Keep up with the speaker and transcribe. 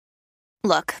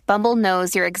Look, Bumble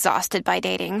knows you're exhausted by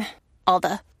dating. All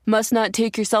the must not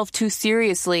take yourself too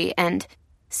seriously and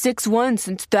 6'1"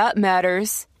 since that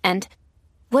matters. And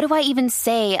what do I even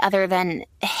say other than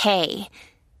hey?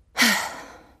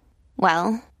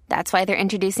 Well, that's why they're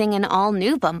introducing an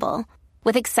all-new Bumble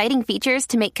with exciting features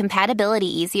to make compatibility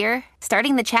easier,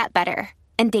 starting the chat better,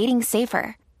 and dating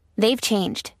safer. They've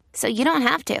changed, so you don't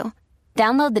have to.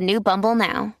 Download the new Bumble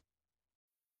now.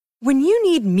 When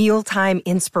you need mealtime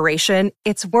inspiration,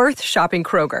 it's worth shopping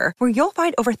Kroger, where you'll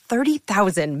find over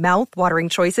 30,000 mouth-watering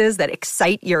choices that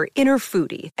excite your inner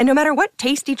foodie. And no matter what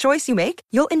tasty choice you make,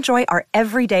 you'll enjoy our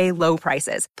everyday low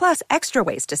prices, plus extra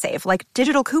ways to save, like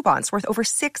digital coupons worth over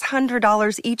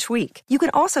 $600 each week. You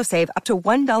can also save up to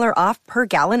 $1 off per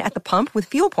gallon at the pump with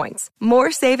fuel points.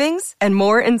 More savings and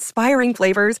more inspiring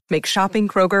flavors make shopping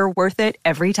Kroger worth it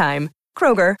every time.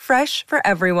 Kroger, fresh for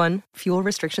everyone. Fuel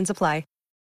restrictions apply.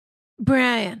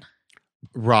 Brian.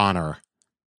 Ronner.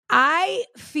 I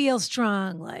feel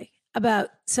strongly about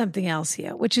something else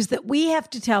here, which is that we have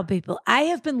to tell people I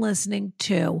have been listening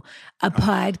to a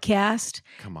podcast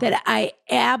that I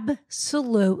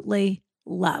absolutely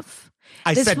love.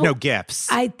 I said no gifts.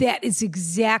 That is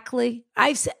exactly,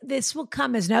 I said this will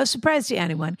come as no surprise to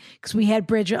anyone because we had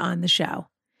Bridger on the show.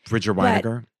 Bridger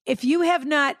Weiniger. If you have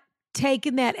not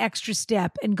taken that extra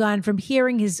step and gone from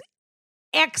hearing his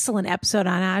excellent episode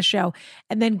on our show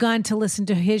and then gone to listen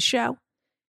to his show,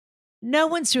 no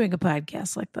one's doing a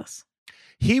podcast like this.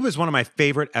 He was one of my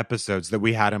favorite episodes that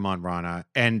we had him on, Rana.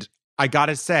 And I got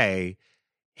to say,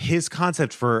 his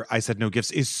concept for I Said No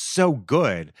Gifts is so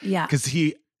good. Yeah. Because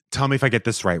tell me if I get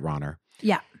this right, Ronner.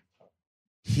 Yeah.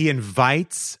 He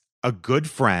invites a good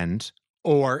friend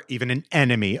or even an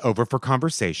enemy over for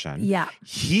conversation. Yeah.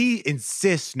 He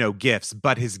insists no gifts,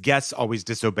 but his guests always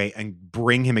disobey and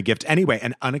bring him a gift anyway.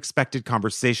 An unexpected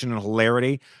conversation and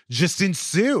hilarity just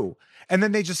ensue. And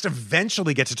then they just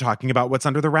eventually get to talking about what's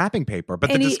under the wrapping paper.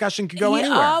 But the discussion could go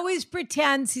anywhere. He always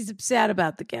pretends he's upset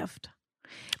about the gift.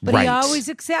 But he always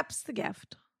accepts the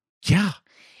gift. Yeah.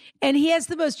 And he has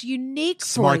the most unique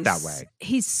Smart voice. that way.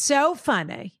 He's so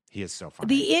funny. He is so funny.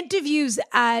 The interviews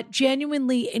are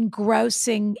genuinely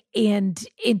engrossing and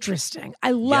interesting.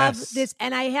 I love this.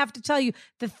 And I have to tell you,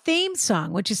 the theme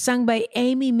song, which is sung by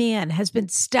Amy Mann, has been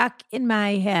stuck in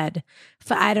my head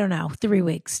for, 3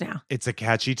 weeks now. It's a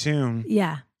catchy tune.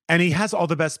 Yeah. And he has all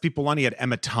the best people on. He had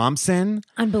Emma Thompson.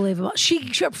 Unbelievable.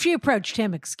 She approached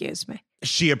him, excuse me.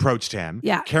 She approached him.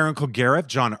 Yeah. Karen Kilgariff,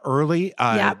 John Early,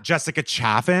 Jessica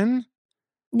Chaffin.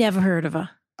 Never heard of her.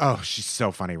 Oh, she's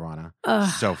so funny, Rana.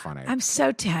 So funny. I'm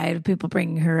so tired of people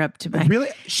bringing her up to me. Really?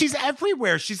 She's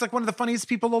everywhere. She's like one of the funniest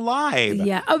people alive.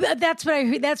 Yeah. Oh, that's what I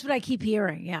heard. That's what I keep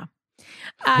hearing. Yeah.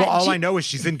 Well, all I know is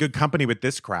she's in good company with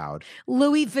this crowd.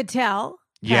 Louis Vuittel.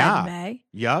 Yeah. Padme,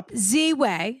 yep.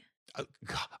 Z-Way.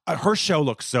 Her show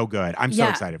looks so good. I'm so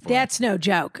excited for it. That's no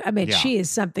joke. I mean, she is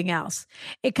something else.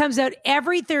 It comes out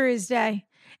every Thursday.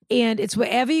 And it's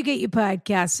wherever you get your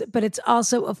podcasts, but it's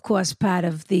also, of course, part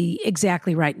of the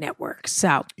Exactly Right Network.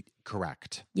 So,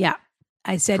 correct. Yeah.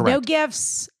 I Said No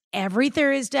Gifts every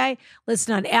Thursday.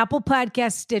 Listen on Apple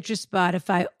Podcasts, Stitcher,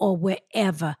 Spotify, or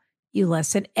wherever you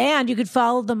listen. And you can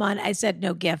follow them on I Said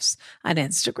No Gifts on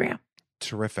Instagram.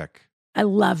 Terrific. I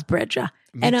love Bridger.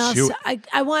 Me and too. also,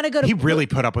 I want to go to... He really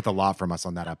put up with a lot from us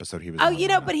on that episode. He was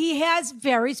but he has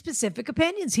very specific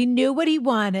opinions. He knew what he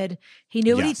wanted. He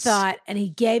knew what he thought, and he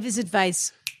gave his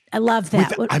advice. I love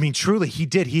that. Truly, he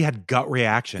did. He had gut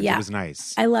reactions. Yeah. It was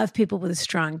nice. I love people with a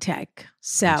strong take.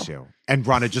 So, me too. And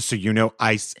Rana, just so you know,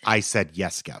 I said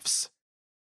yes gifts.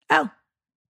 Oh,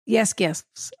 yes gifts.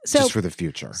 So just for the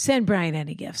future. Send Brian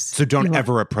any gifts. So don't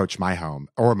ever approach my home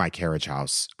or my carriage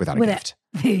house without a gift.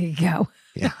 There you go.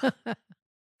 Yeah.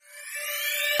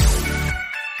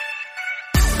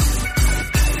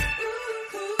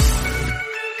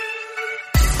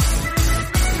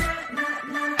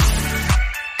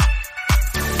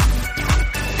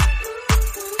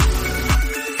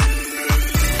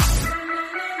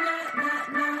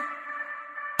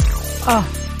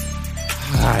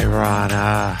 Hi,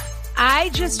 Rana. I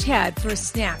just had for a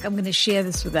snack, I'm going to share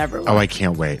this with everyone. Oh, I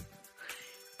can't wait.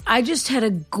 I just had a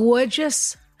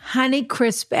gorgeous Honey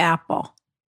Crisp apple.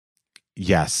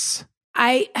 Yes.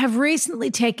 I have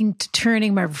recently taken to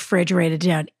turning my refrigerator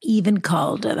down even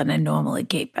colder than I normally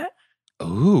keep it.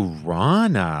 Ooh,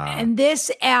 Rana. And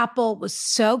this apple was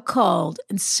so cold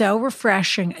and so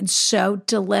refreshing and so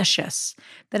delicious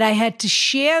that I had to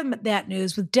share that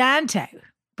news with Dante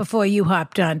before you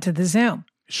hopped onto the Zoom.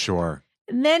 Sure.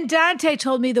 And then Dante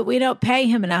told me that we don't pay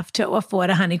him enough to afford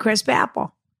a Honeycrisp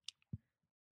apple.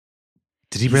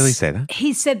 Did he really say that?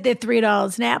 He said they're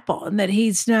 $3 an apple, and that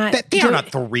he's not. They are not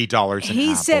 $3 an apple.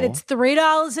 He said it's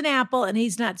 $3 an apple, and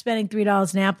he's not spending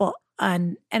 $3 an apple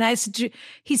on. And I said,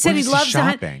 he said he loves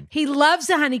he loves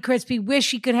the Honey Crisp. He wish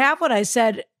he could have one. I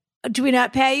said, do we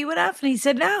not pay you enough? And he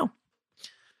said no.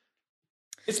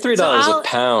 It's $3 a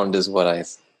pound, is what I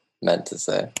meant to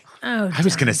say. Oh, I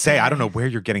was going to say, I don't know where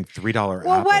you're getting $3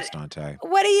 apples, Dante.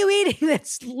 What are you eating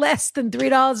that's less than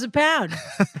 $3 a pound?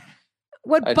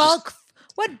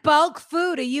 What bulk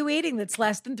food are you eating that's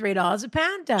less than $3 a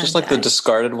pound, Dante? Just like the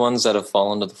discarded ones that have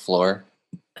fallen to the floor.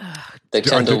 They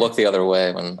tend to look the other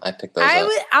way when I pick those up.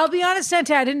 I'll be honest,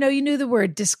 Dante, I didn't know you knew the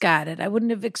word discarded. I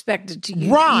wouldn't have expected you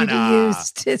to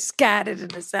use discarded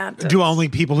in a sentence. Do only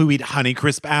people who eat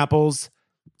Honeycrisp apples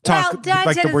talk Dante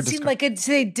like the word doesn't seem like it'd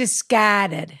say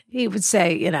discarded. He would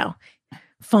say,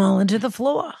 fallen to the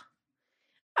floor.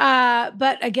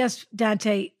 But I guess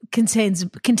Dante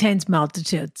contains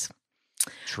multitudes.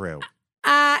 True.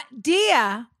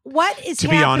 Dia, what is to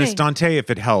happening? be honest, Dante, if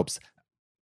it helps,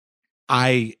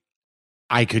 I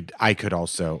could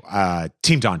also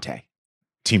Team Dante.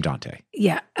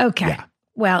 Yeah. Okay. Yeah.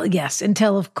 Well, yes.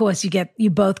 Until of course you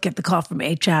both get the call from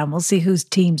HR, and we'll see whose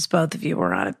teams both of you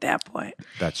were on at that point.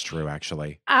 That's true,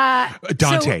 actually.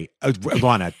 Dante,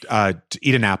 Lana,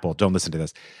 eat an apple. Don't listen to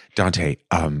this, Dante.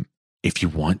 If you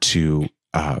want to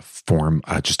form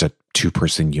just a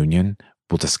 2-person union,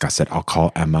 we'll discuss it. I'll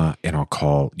call Emma, and I'll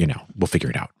call. We'll figure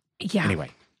it out. Yeah. Anyway.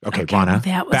 Okay, Rana,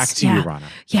 back to you, Rana.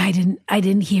 Yeah, I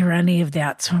didn't hear any of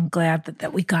that, so I'm glad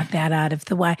that we got that out of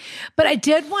the way. But I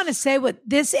did want to say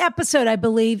this episode, I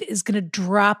believe, is going to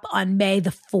drop on May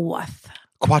the 4th.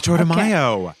 Quattro de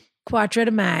Mayo.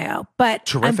 But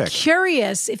terrific. I'm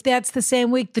curious if that's the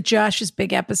same week that Josh's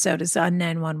big episode is on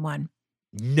 911.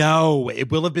 No, it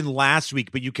will have been last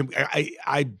week, but you can.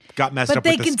 I got messed up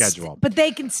with the schedule. But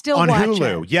they can still on watch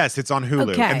Hulu. it. Yes, it's on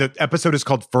Hulu, okay. And the episode is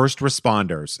called First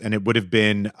Responders, and it would have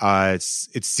been it's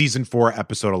season 4,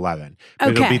 episode 11.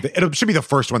 But okay, it should be the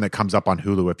first one that comes up on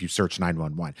Hulu if you search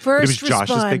 911. First it was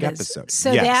Josh's big episode.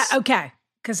 So yes.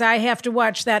 because I have to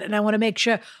watch that, and I want to make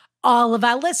sure all of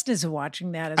our listeners are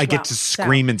watching that as well. I get to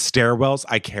scream in stairwells.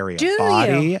 I carry Do a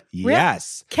body. You?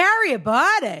 Yes. Carry a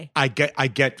body. I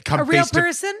get come a real face to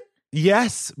person.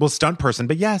 Yes. Well, stunt person,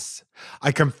 but yes.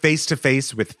 I come face to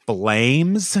face with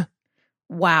flames.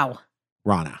 Wow.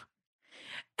 Rana.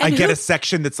 And I get a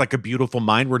section that's like a beautiful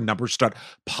mind where numbers start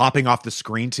popping off the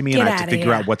screen to me, and I have to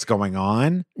figure out what's going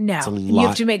on. No. It's a lot. You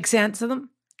have to make sense of them.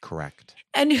 Correct.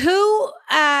 And who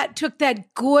took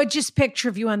that gorgeous picture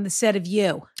of you on the set of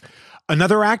You?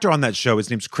 Another actor on that show. His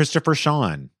name's Christopher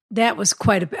Sean. That was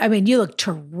you look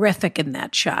terrific in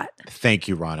that shot. Thank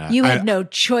you, Rana. You had no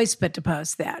choice but to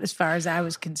post that, as far as I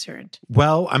was concerned.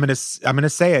 Well, I'm gonna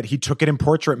say it. He took it in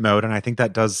portrait mode, and I think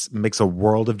that makes a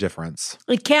world of difference.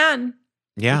 It can.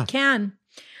 Yeah. It can.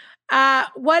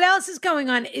 What else is going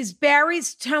on? Is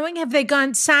Barry's towing? Have they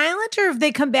gone silent, or have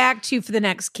they come back to you for the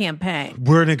next campaign?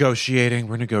 We're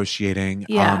negotiating.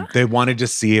 Yeah. They wanted to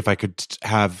see if I could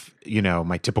have,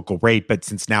 my typical rate, but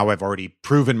since now I've already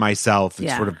proven myself,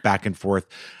 it's sort of back and forth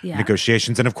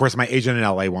negotiations. And of course, my agent in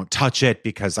LA won't touch it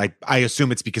because I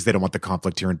assume it's because they don't want the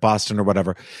conflict here in Boston or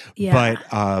whatever. Yeah.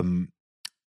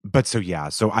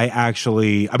 So I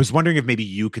was wondering if maybe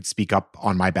you could speak up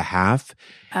on my behalf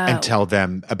and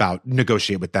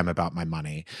negotiate with them about my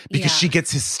money, because she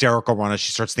gets hysterical, Rana.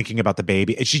 She starts thinking about the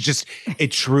baby, and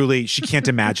she can't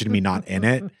imagine me not in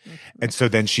it. And so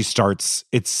then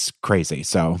it's crazy.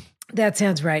 So that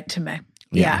sounds right to me.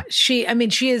 Yeah. She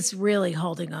is really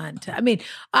holding on to,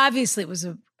 obviously it was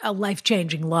a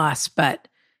life-changing loss, but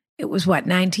it was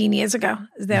 19 years ago?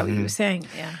 Is that what you were saying?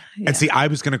 Yeah. And see, I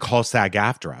was going to call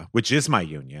SAG-AFTRA, which is my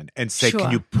union, and say, can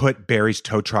you put Barry's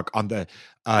tow truck on the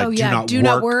do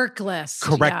not work list?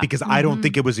 Correct, because I don't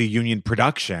think it was a union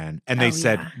production. And they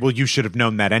said, well, you should have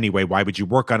known that anyway. Why would you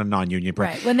work on a non-union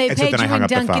production? Right. When they paid you in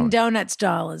Dunkin' Donuts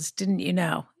dollars, didn't you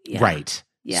know? Yeah. Right.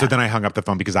 Yeah. So then I hung up the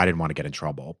phone because I didn't want to get in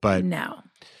trouble. But no.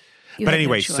 But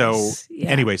anyway, so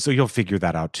you'll figure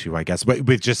that out too, I guess. But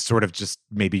with just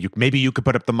maybe you could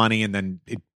put up the money, and then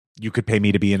you could pay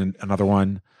me to be in another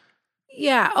one.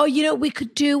 Yeah. Oh, we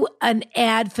could do an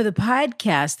ad for the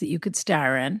podcast that you could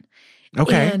star in.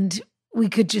 Okay. And we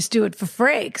could just do it for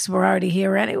free because we're already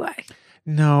here anyway.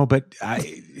 No, but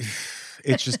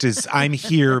it just is. I'm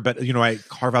here, but I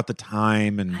carve out the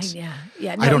time, and no,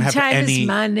 I don't have time any is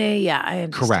money. Yeah, I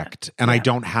understand. Correct, and I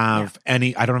don't have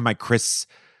any. I don't have my Chris.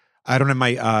 I don't have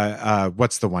my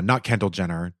what's the one? Not Kendall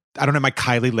Jenner. I don't have my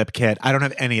Kylie lip kit. I don't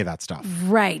have any of that stuff.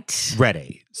 Right.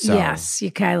 Ready. So, yes,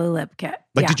 your Kylie lip kit.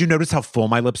 Like, did you notice how full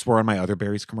my lips were on my other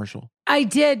berries commercial? I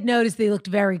did notice they looked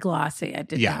very glossy. I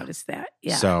did notice that.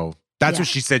 Yeah. So that's what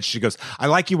she said. She goes, I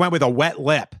like you went with a wet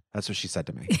lip. That's what she said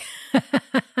to me.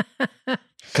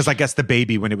 Because I guess the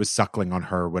baby, when it was suckling on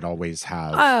her, would always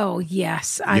have. Oh,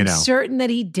 yes. I'm certain that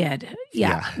he did.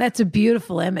 Yeah. That's a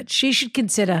beautiful image. She should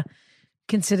consider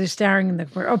starring in the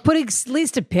commercial, or putting at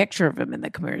least a picture of him in the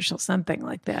commercial, something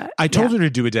like that. I told her to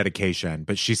do a dedication,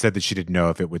 but she said that she didn't know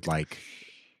if it would like.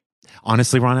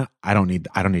 Honestly, Rana, I don't need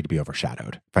to be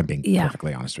overshadowed, if I'm being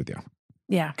perfectly honest with you.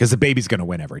 Yeah. Because the baby's going to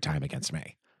win every time against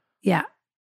me. Yeah.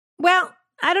 Well,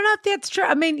 I don't know if that's true.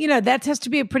 I mean, that has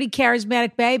to be a pretty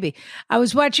charismatic baby. I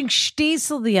was watching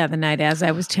Stiesel the other night, as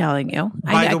I was telling you.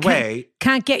 By the way,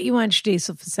 can't get you on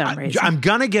Stiesel for some reason. I'm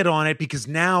going to get on it because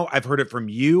now I've heard it from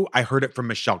you. I heard it from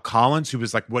Michelle Collins, who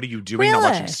was like, what are you doing? Really?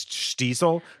 Not watching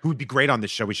Stiesel, who would be great on this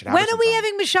show. We should have When are we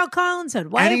having Michelle Collins on?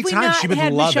 Why have we not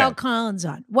had Michelle Collins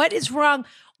on? What is wrong?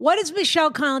 What does Michelle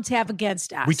Collins have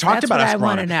against us? We talked about us, I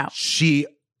want to know.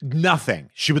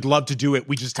 Nothing. She would love to do it.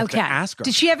 We just have to ask her.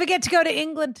 Did she ever get to go to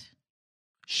England?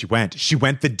 She went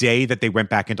the day that they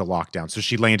went back into lockdown. So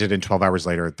she landed, and 12 hours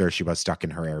later, there she was stuck in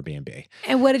her Airbnb.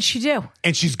 And what did she do?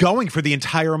 And she's going for the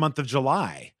entire month of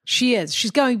July. She is.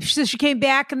 She's going. So she came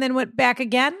back and then went back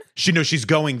again? She's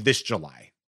going this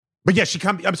July. But yeah, she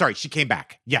came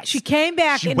back. Yes. She came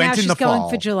back and now she's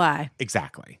going for July.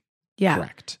 Exactly. Yeah.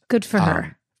 Correct. Good for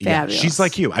her. Fabulous. Yeah, she's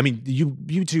like you. I mean,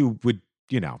 you two would,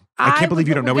 I can't believe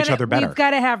you don't know each other better. We've got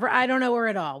to have her. I don't know her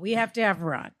at all. We have to have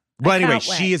her on. Well, anyway,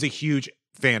 she is a huge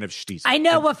fan of Stiesel. I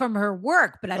know her from her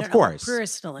work, but I don't know her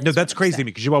personally. No, that's crazy to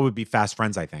me because you all would be fast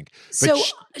friends, I think.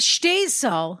 But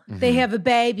Stiesel, they have a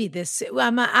baby.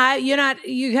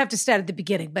 You have to start at the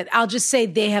beginning, but I'll just say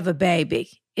they have a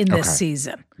baby in this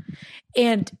season.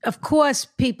 And of course,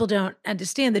 people don't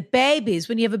understand that babies,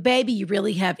 when you have a baby, you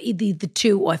really have either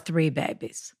 2 or 3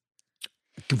 babies.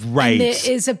 Right. And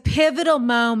there is a pivotal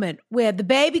moment where the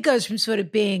baby goes from sort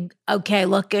of being okay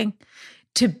looking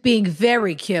to being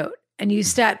very cute. And you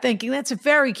start thinking, that's a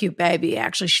very cute baby,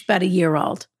 actually. She's about a year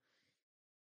old.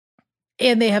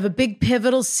 And they have a big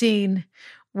pivotal scene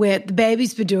where the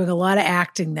baby's been doing a lot of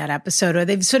acting that episode, or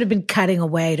they've sort of been cutting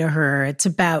away to her. It's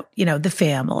about, the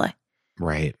family.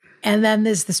 Right. And then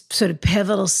there's this sort of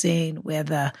pivotal scene where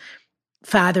the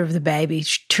father of the baby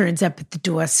turns up at the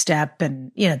doorstep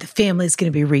and, the family's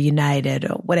going to be reunited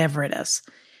or whatever it is.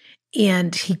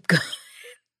 And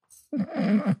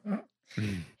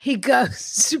he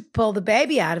goes to pull the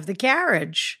baby out of the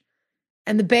carriage.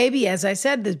 And the baby, as I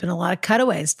said, there's been a lot of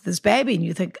cutaways to this baby. And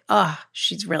you think,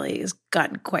 she's really has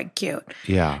gotten quite cute.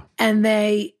 Yeah. And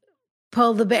they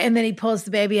pull and then he pulls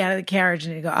the baby out of the carriage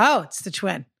and you go, it's the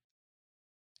twin.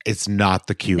 It's not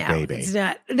the cute baby. It's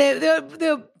not.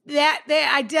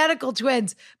 They're identical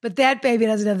twins, but that baby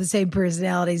doesn't have the same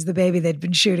personality as the baby they'd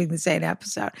been shooting the same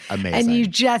episode. Amazing. And you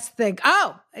just think,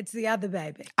 it's the other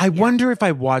baby. I wonder if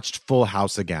I watched Full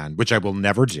House again, which I will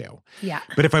never do. Yeah.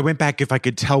 But if I went back, if I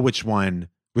could tell which one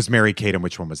was Mary-Kate and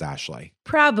which one was Ashley.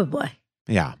 Probably.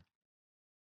 Yeah.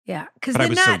 Yeah. Because they're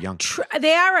not so young.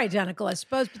 They are identical, I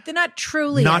suppose, but they're not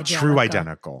truly identical. Not true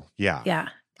identical. Yeah. Yeah.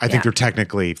 I think they're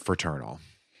technically fraternal.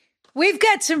 We've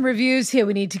got some reviews here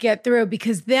we need to get through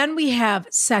because then we have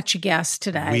such a guest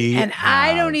today.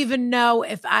 I don't even know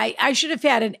if I should have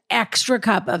had an extra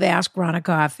cup of Ask Rana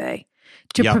coffee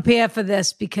to prepare for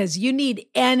this because you need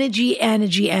energy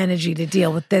to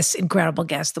deal with this incredible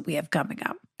guest that we have coming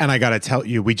up. And I got to tell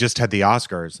you, we just had the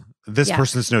Oscars. This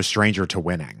person's no stranger to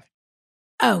winning.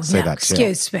 Oh, no,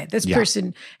 excuse me. This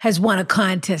person has won a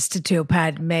contest or 2,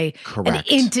 pardon me. Correct. An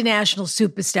international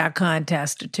superstar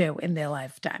contest or 2 in their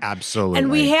lifetime. Absolutely. And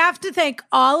we have to thank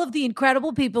all of the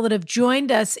incredible people that have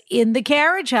joined us in the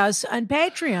Carriage House on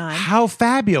Patreon. How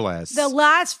fabulous. The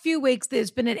last few weeks, there's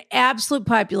been an absolute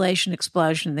population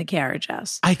explosion in the Carriage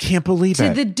House. I can't believe it.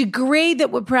 To the degree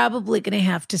that we're probably going to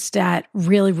have to start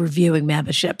really reviewing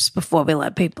memberships before we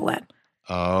let people in.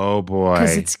 Oh, boy.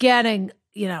 Because it's getting...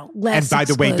 less. And by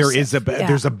the way, there's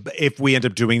exclusive. if we end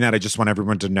up doing that, I just want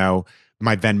everyone to know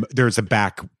there's a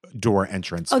back door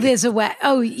entrance. Oh, there's a way.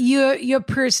 Oh, you're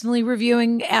personally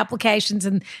reviewing applications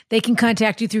and they can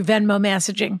contact you through Venmo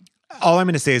messaging. All I'm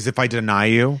going to say is if I deny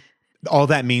you, all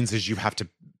that means is you have to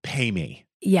pay me.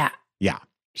 Yeah. Yeah.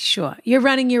 Sure. You're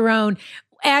running your own,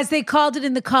 as they called it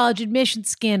in the college admission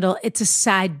scandal, it's a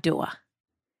side door.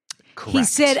 Correct. He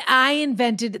said,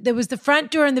 there was the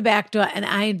front door and the back door, and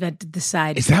I invented the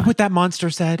side door. Is that what that monster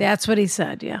said? That's what he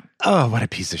said, yeah. Oh, what a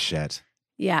piece of shit.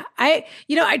 Yeah. I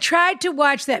tried to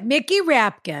watch that. Mickey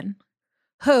Rapkin,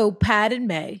 who, pardon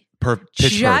me,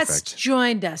 Perfect.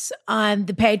 Joined us on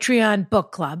the Patreon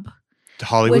book club.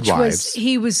 Hollywood Wives.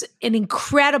 He was an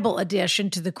incredible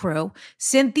addition to the crew.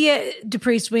 Cynthia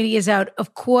DePriest-Sweeney is out,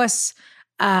 of course,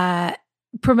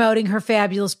 promoting her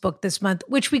fabulous book this month,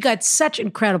 which we got such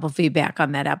incredible feedback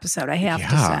on that episode, I have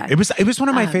to say. It was one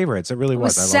of my favorites. It really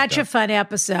was. It was such a fun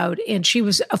episode, and she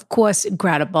was, of course,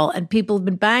 incredible. And people have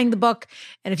been buying the book.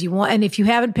 And if you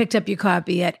haven't picked up your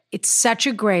copy yet, it's such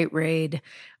a great read.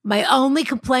 My only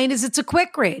complaint is it's a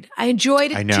quick read. I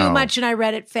enjoyed it too much, and I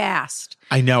read it fast.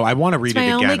 I know. I want to read it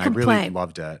again. I really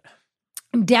loved it.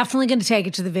 I'm definitely going to take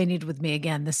it to the vineyard with me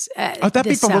again this that'd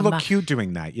be fun. We'll look cute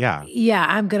doing that. Yeah. Yeah,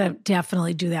 I'm going to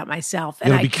definitely do that myself.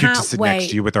 And it'll be cute to sit next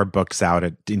to you with our books out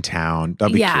in town.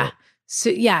 That'll be cute.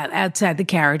 So outside the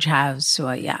carriage house. So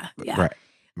Right.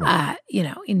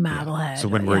 In Marblehead. So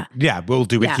when we'll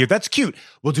do it here. That's cute.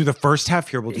 We'll do the first half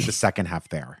here. We'll do the second half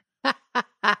there.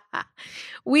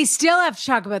 We still have to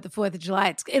talk about the 4th of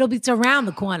July. It's around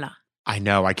the corner. I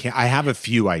know. I can't. I have a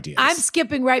few ideas. I'm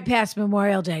skipping right past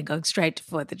Memorial Day and going straight to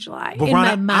 4th of July in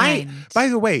my mind. By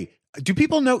the way, do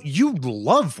people know you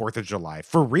love 4th of July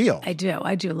for real? I do.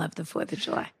 I do love the 4th of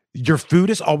July. Your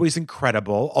food is always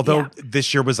incredible, although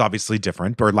this year was obviously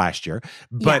different, or last year.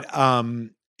 But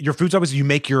your food's always, you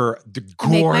make the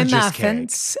gorgeous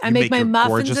muffins. I make my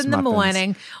muffins in the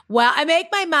morning. Well, I make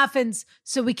my muffins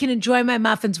so we can enjoy my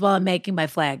muffins while I'm making my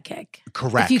flag cake.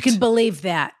 Correct. If you can believe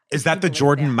that. Is that the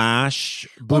Jordan Mash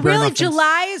blueberry muffins?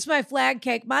 July is my flag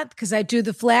cake month because I do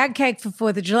the flag cake for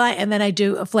 4th of July, and then I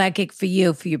do a flag cake for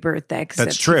you for your birthday because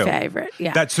that's true. Your favorite.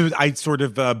 Yeah, that's so I sort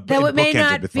of though it may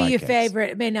not be your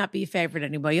favorite. It may not be your favorite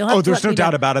anymore. You'll have there's no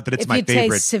doubt about it that it's my favorite. If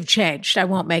your tastes have changed, I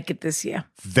won't make it this year.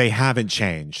 They haven't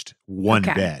changed one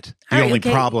bit. The only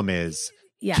problem is,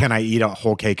 can I eat a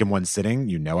whole cake in one sitting?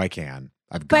 You know I can.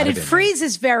 But it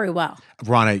freezes very well.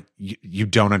 Rana, you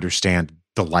don't understand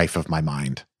the life of my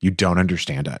mind. You don't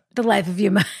understand it. The life of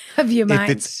your mind. If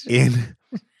it's in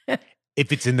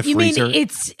the freezer. You mean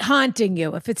it's haunting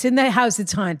you. If it's in the house,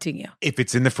 it's haunting you. If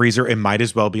it's in the freezer, it might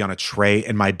as well be on a tray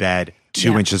in my bed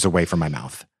 2 inches away from my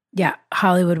mouth. Yeah.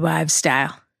 Hollywood Wives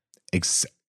style.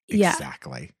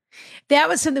 Exactly. That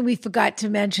was something we forgot to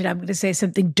mention. I'm going to say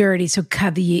something dirty, so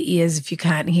cover your ears if you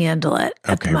can't handle it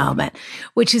at the moment,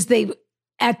 which is they,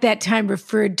 at that time,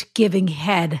 referred to giving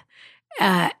head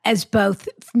as both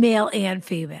male and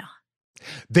female.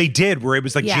 They did, where it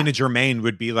was like Gina Germain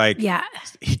would be like,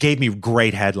 he gave me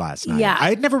great head last night. Yeah. I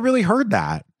had never really heard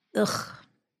that. Ugh.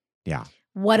 Yeah.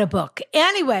 What a book.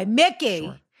 Anyway,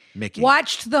 Mickey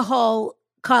watched the whole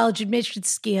college admissions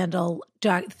scandal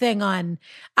thing on.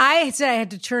 I said I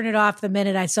had to turn it off the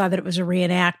minute I saw that it was a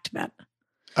reenactment.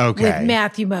 Okay. With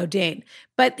Matthew Modine.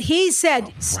 But he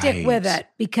said stick with it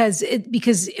because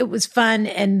it was fun,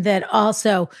 and that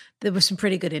also there were some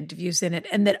pretty good interviews in it,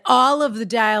 and that all of the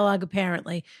dialogue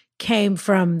apparently came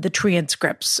from the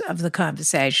transcripts of the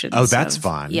conversations. Oh, that's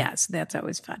fun. Yes, that's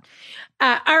always fun.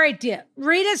 All right, dear.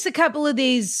 Read us a couple of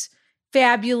these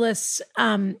fabulous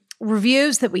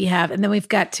reviews that we have, and then we've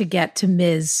got to get to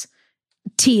Ms.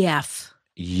 TF.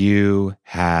 You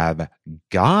have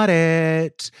got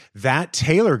it. That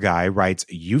Taylor guy writes,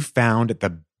 you found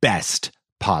the best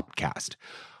podcast.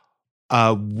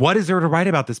 What is there to write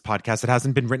about this podcast that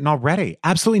hasn't been written already?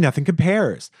 Absolutely nothing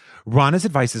compares. Rana's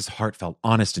advice is heartfelt,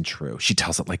 honest, and true. She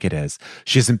tells it like it is.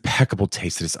 She has impeccable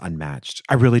taste that is unmatched.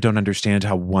 I really don't understand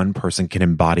how one person can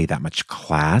embody that much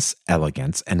class,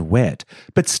 elegance, and wit,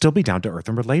 but still be down to earth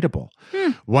and relatable.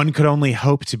 One could only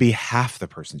hope to be half the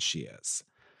person she is.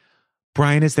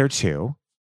 Brian is there too.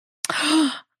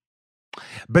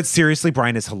 But seriously,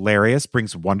 Brian is hilarious,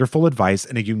 brings wonderful advice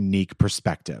and a unique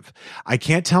perspective. I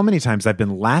can't tell many times I've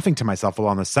been laughing to myself while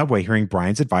on the subway hearing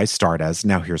Brian's advice start as,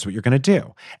 now here's what you're going to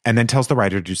do, and then tells the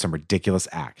writer to do some ridiculous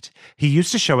act. He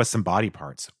used to show us some body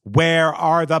parts. Where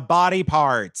are the body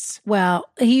parts? Well,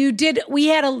 you did.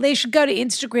 They should go to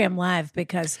Instagram Live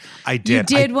because I did.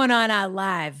 You did one on our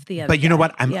live the other day. But you know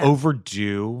what? I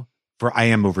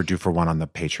am overdue for one on the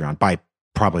Patreon by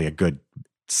probably a good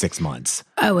 6 months.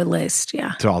 Oh, at least,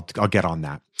 yeah. So I'll get on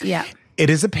that. Yeah. It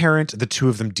is apparent the two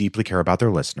of them deeply care about their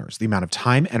listeners. The amount of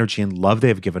time, energy, and love they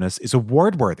have given us is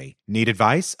award-worthy. Need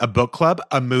advice? A book club?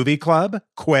 A movie club?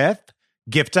 Quiff?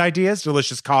 Gift ideas?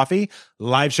 Delicious coffee?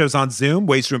 Live shows on Zoom?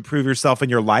 Ways to improve yourself in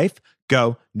your life?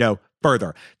 Go no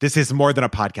further. This is more than a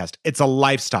podcast. It's a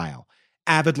lifestyle.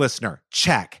 Avid listener?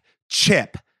 Check.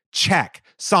 Chip? Check.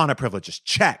 Sauna privileges?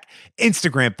 Check.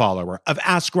 Instagram follower of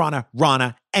Ask Rana,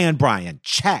 Rana, and Brian?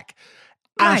 Check.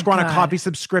 Ask Rana coffee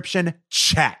subscription?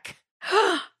 Check.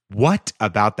 What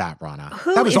about that, Rana?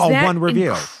 Who that was is all that one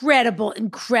review. Incredible.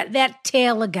 That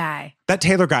Taylor guy. That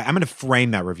Taylor guy, I'm going to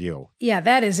frame that review. Yeah,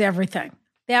 that is everything.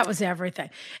 That was everything.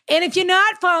 And if you're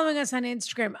not following us on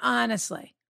Instagram,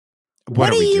 honestly,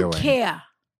 what do you care?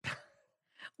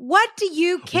 What do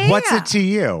you care? What's it to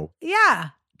you? Yeah.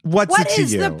 What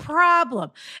is the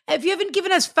problem? If you haven't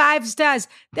given us 5 stars,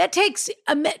 that takes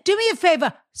do me a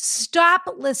favor.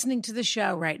 Stop listening to the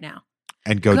show right now.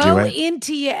 And go do it. Go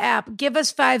into your app. Give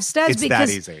us 5 stars it's because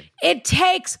that easy. It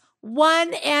takes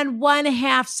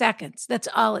 1.5 seconds. That's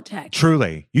all it takes.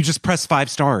 Truly. You just press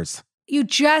 5 stars. You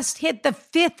just hit the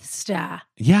 5th star.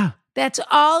 Yeah. That's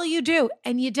all you do.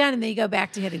 And you're done. And then you go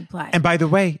back to hitting play. And by the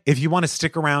way, if you want to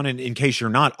stick around and in case you're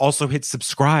not, also hit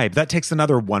subscribe. That takes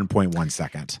another 1.1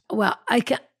 second. Well, I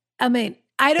don't know.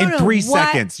 In 3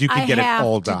 seconds, you can get it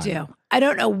all done. I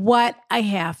don't know what I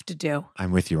have to do.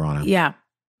 I'm with you, Rana. Yeah.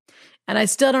 And I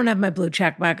still don't have my blue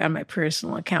check mark on my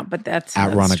personal account, but that's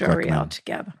another story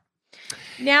altogether.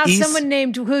 Now, someone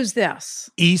named, who's this?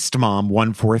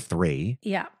 Eastmom143.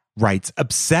 Yeah. Writes,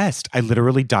 obsessed. I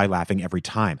literally die laughing every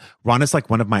time. Rana's like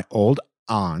one of my old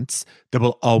aunts that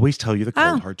will always tell you the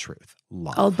cold hard truth.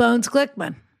 Love. Old Bones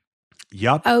Glickman.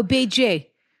 Yup. OBG.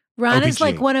 Rana's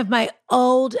like one of my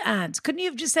old aunts. Couldn't you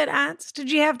have just said aunts? Did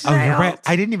you have to say old? Right.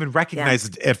 I didn't even recognize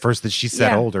it at first that she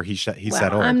said old or he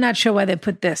said old. I'm not sure why they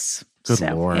put this. Good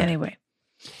Lord. Anyway,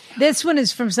 this one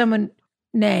is from someone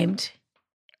named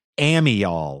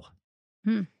Amiol.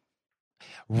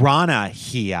 Rana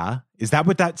here. Is that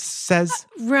what that says?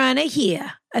 Rana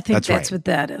here. I think that's what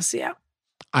that is. Yeah.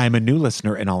 I'm a new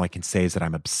listener, and all I can say is that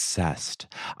I'm obsessed.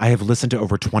 I have listened to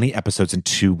over 20 episodes in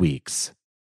 2 weeks.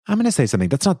 I'm going to say something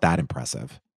that's not that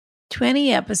impressive.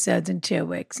 20 episodes in 2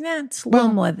 weeks. Nah, it's a little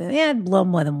more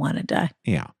than one a day.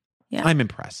 Yeah. I'm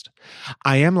impressed.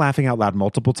 I am laughing out loud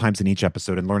multiple times in each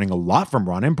episode and learning a lot from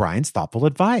Ron and Brian's thoughtful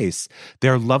advice.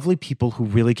 They're lovely people who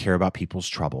really care about people's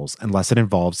troubles, unless it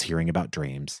involves hearing about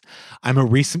dreams. I'm a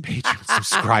recent Patreon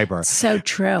subscriber. So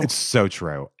true. It's so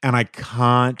true. And I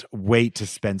can't wait to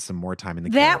spend some more time in the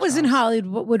That was in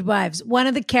Hollywood Wives. One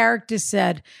of the characters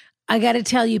said, I got to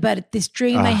tell you about it. This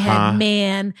dream I had,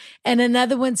 man. And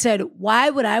another one said, why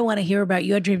would I want to hear about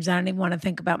your dreams? I don't even want to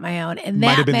think about my own. And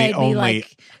that made me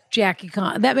like Jackie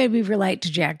Collins. That made me relate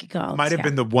to Jackie Collins. Might have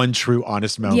been the one true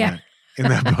honest moment in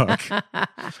that book.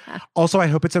 Also, I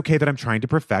hope it's okay that I'm trying to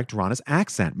perfect Rana's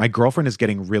accent. My girlfriend is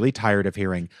getting really tired of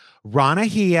hearing Rana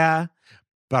here,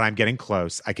 but I'm getting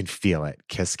close. I can feel it.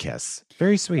 Kiss, kiss.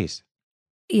 Very sweet.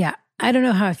 Yeah. I don't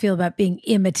know how I feel about being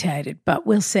imitated, but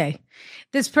we'll see.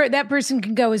 That person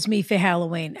can go as me for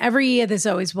Halloween. Every year, there's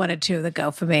always one or two that go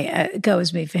for me. Go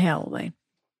as me for Halloween.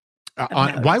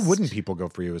 Why wouldn't people go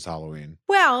for you as Halloween?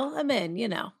 Well, I mean,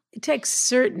 it takes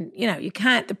certain. You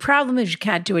can't. The problem is you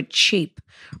can't do a cheap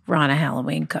Rana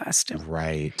Halloween costume,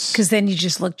 right? Because then you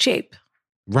just look cheap,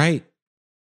 right?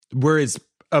 Whereas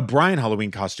a Brian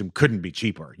Halloween costume couldn't be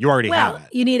cheaper. You already have it.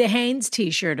 You need a Hanes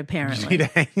t-shirt, apparently. You need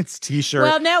a Hanes t-shirt.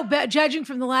 Well, no, but judging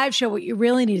from the live show, what you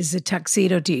really need is a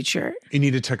tuxedo t-shirt. You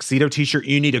need a tuxedo t-shirt.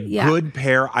 You need a good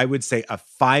pair, I would say a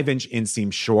 5-inch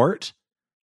inseam short.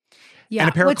 Yeah.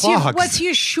 And a pair of clogs. What's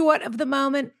your short of the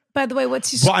moment? By the way,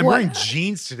 what's your squat? Well, I'm wearing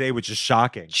jeans today, which is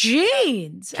shocking.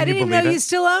 Jeans? I didn't even know you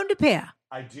still owned a pair.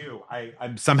 I do.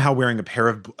 I'm somehow wearing a pair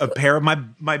of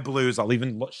my blues. I'll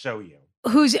even show you.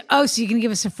 So you can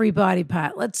give us a free body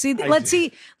part. Let's see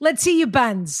your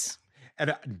buns.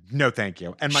 And no, thank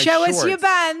you. And my show shorts, us your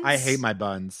buns. I hate my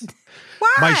buns.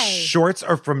 Why? My shorts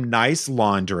are from Nice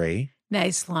Laundry.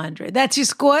 Nice Laundry. That's your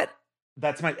skirt?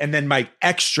 That's my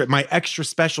extra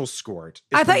special skirt.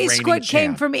 I thought your skirt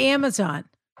came from Amazon.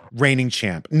 Raining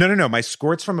Champ. No. My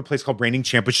skirt's from a place called Raining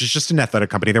Champ, which is just an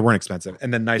athletic company. They weren't expensive.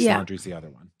 And then Nice Laundry's the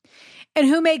other one. And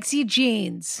who makes you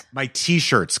jeans? My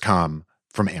t-shirts come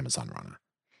from Amazon, Rana.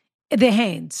 The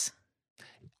Hanes.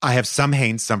 I have some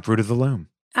Hanes, some Fruit of the Loom.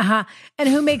 And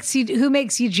who makes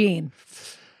you jean?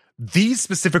 These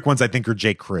specific ones I think are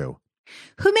J. Crew.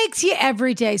 Who makes you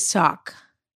everyday sock?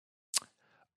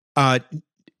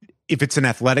 If it's an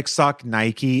athletic sock,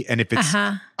 Nike, and if it's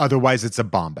otherwise it's a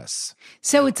Bombas.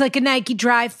 So it's like a Nike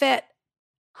Dry Fit?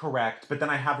 Correct. But then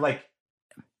I have like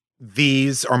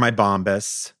these are my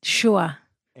Bombas. Sure.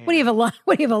 What do you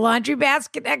have a laundry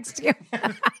basket next to you?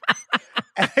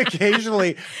 And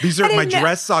occasionally, these are my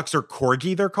dress socks are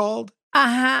Corgi, they're called.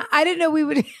 I didn't know we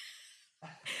would.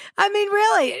 I mean,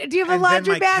 really? Do you have a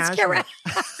laundry basket?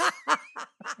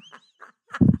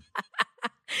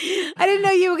 I didn't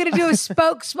know you were going to do a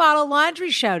spokesmodel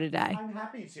laundry show today. I'm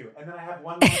happy to. And then I have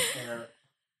one more pair.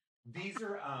 These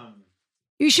are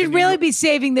You should really be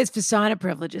saving this for sauna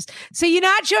privileges. So you're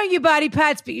not showing your body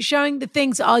parts, but you're showing the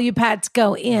things all your parts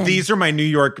go in. These are my New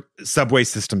York subway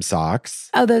system socks.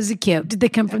 Oh, those are cute. Did they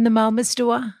come from the MoMA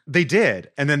store? They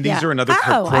did. And then these are another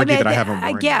corgi that I haven't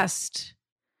worn. I guessed.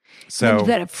 So you've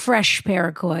got a fresh pair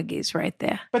of corgis right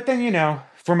there. But then,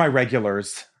 for my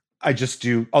regulars, I'll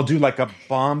do like a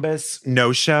Bombas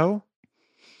no-show.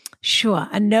 Sure,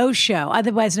 a no-show,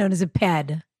 otherwise known as a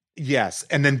ped. Yes,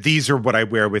 and then these are what I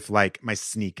wear with like my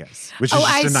sneakers, which is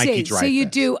just a Nike Dry So you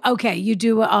Fit. you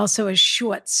do also a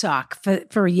short sock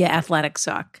for your athletic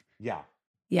sock.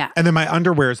 Yeah. And then my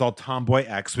underwear is all Tomboy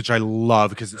X, which I love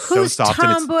because it's so soft.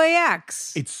 Tomboy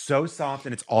X? It's so soft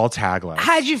and it's all tagless.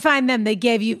 How'd you find them? They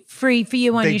gave you free for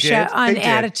you on your show on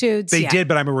Attitudes. They did,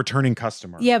 but I'm a returning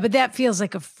customer. Yeah, but that feels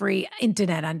like a free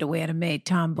internet underwear to me,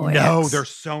 Tomboy X. No, they're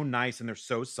so nice and they're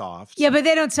so soft. Yeah, but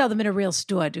they don't sell them in a real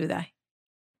store, do they?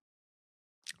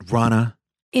 Rana.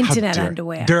 Internet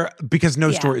underwear. Because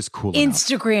no store is cool enough.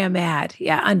 Instagram ad.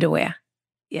 Yeah, underwear.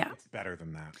 Yeah. It's better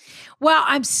than that. Well,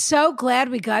 I'm so glad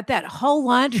we got that whole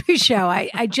laundry show.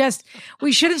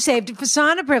 We should have saved it for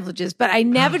sauna privileges, but I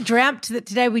never dreamt that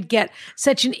today we'd get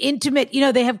such an intimate,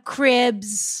 they have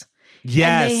cribs.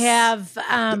 Yes. And they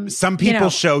have, some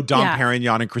people show Dom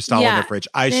Perignon and Cristal in the fridge.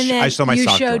 I show my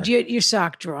sock drawer. You showed your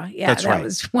sock drawer. Yeah, that's right. That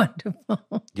was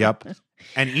wonderful. Yep.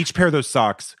 And each pair of those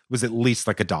socks was at least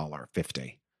like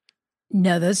 $1.50.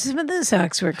 No, some of the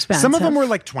socks were expensive. Some of them were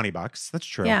like $20. That's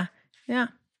true. Yeah.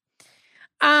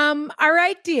 All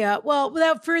right, dear. Well,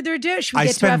 without further ado, should we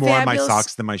get to our spend more on my fabulous...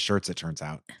 socks than my shirts, it turns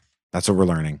out. That's what we're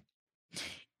learning.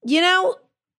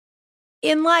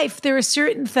 In life, there are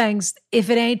certain things, if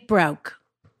it ain't broke,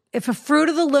 if a Fruit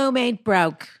of the Loom ain't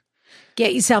broke,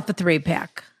 get yourself a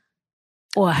 3-pack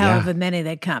or however many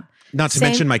they come. Not to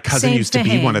mention my cousin used to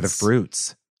be one of the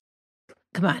fruits.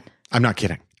 Come on. I'm not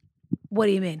kidding. What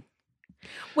do you mean?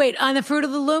 Wait, on the Fruit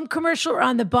of the Loom commercial or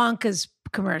on the Bonkers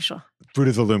commercial? Fruit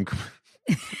of the Loom.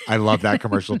 I love that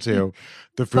commercial too.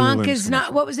 The Fruit of the Loom is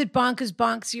not, what was it? Bonkers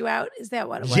bonks you out? Is that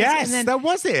what it was? Yes, that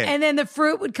was it. And then the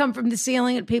fruit would come from the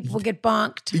ceiling and people would get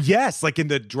bonked. Yes, like in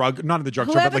the not in the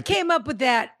drugstore. Whoever but came up with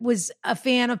that was a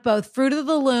fan of both Fruit of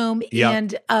the Loom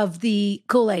and of the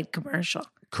Kool-Aid commercial.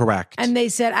 Correct. And they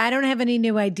said, I don't have any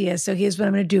new ideas, so here's what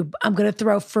I'm going to do. I'm going to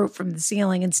throw fruit from the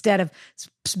ceiling instead of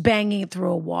banging it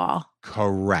through a wall.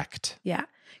 Correct. Yeah.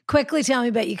 Quickly tell me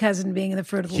about your cousin being in the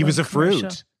Fruit of the Loom. He was a commercial.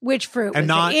 fruit. Which fruit? And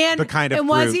not the kind of fruit.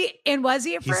 Was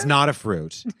he a fruit? He's not a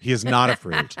fruit. He is not a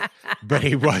fruit. But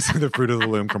he was in the Fruit of the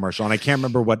Loom commercial. And I can't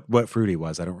remember what fruit he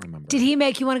was. I don't remember. Did he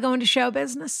make you want to go into show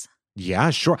business? Yeah,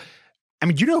 sure. I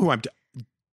mean, you know who I'm...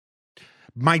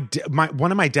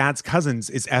 one of my dad's cousins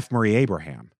is F. Murray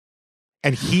Abraham.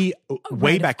 And he,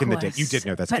 way back in the day, you did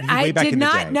know that. But I did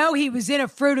not know he was in a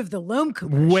Fruit of the Loom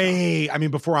commercial.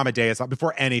 Before Amadeus,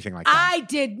 before anything like that. I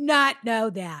did not know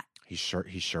that. He sure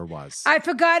was. I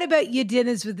forgot about your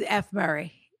dinners with F.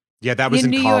 Murray. Yeah, that was in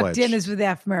New college. York dinners with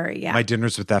F. Murray, yeah. My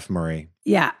dinners with F. Murray.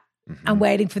 Yeah. Mm-hmm. I'm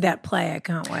waiting for that play. I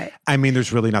can't wait. I mean,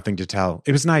 there's really nothing to tell.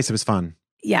 It was nice. It was fun.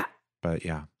 Yeah. But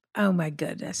yeah. Oh my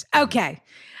goodness. Okay.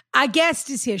 Our guest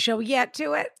is here. Shall we get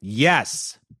to it?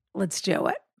 Yes. Let's do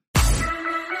it.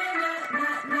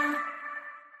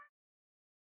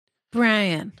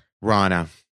 Brian. Rana.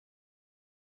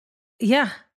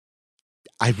 Yeah.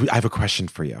 I have a question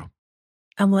for you.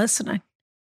 I'm listening.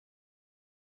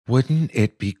 Wouldn't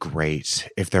it be great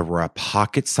if there were a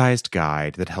pocket-sized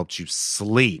guide that helped you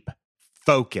sleep,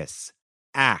 focus,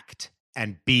 act,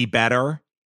 and be better?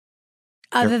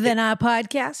 Other than our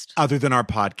podcast? Other than our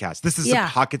podcast. This is a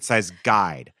pocket-sized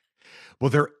guide. Well,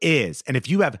 there is. And if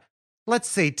you have, let's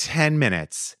say, 10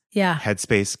 minutes,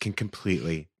 Headspace can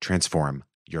completely transform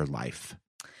your life.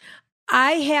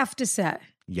 I have to say,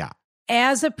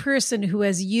 as a person who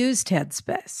has used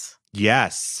Headspace,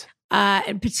 yes,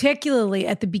 and particularly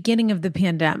at the beginning of the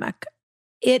pandemic,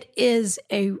 it is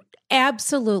a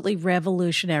absolutely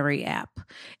revolutionary app.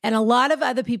 And a lot of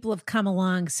other people have come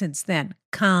along since then.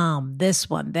 Calm, this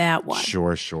one, that one.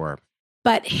 Sure.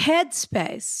 But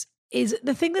Headspace is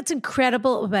the thing that's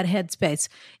incredible about Headspace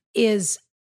is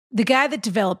the guy that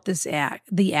developed this app,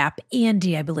 the app,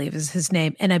 Andy, I believe is his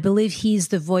name. And I believe he's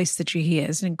the voice that you hear.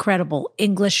 It's an incredible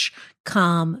English,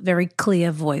 calm, very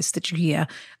clear voice that you hear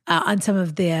on some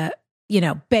of their,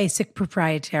 basic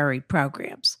proprietary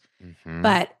programs. Mm-hmm.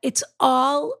 But it's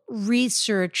all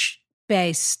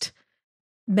research-based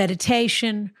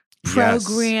meditation,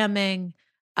 programming.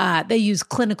 They use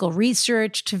clinical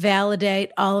research to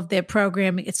validate all of their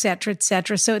programming, et cetera, et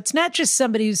cetera. So it's not just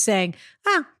somebody who's saying,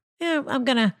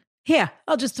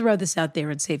 I'll just throw this out there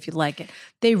and see if you like it.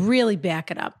 They really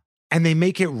back it up. And they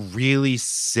make it really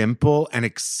simple and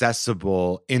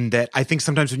accessible in that I think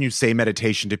sometimes when you say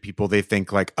meditation to people, they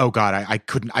think like, oh God, I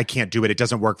can't do it. It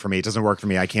doesn't work for me. It doesn't work for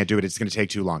me. I can't do it. It's going to take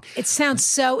too long. It sounds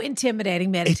so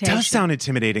intimidating, meditation. It does sound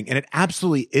intimidating, and it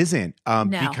absolutely isn't. No.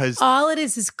 Because all it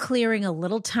is clearing a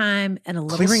little time and a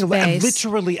little space.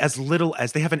 Literally as little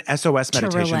as they have an SOS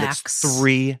meditation that's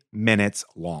 3 minutes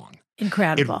long.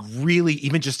 Incredible. It really,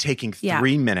 even just taking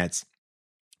 3 minutes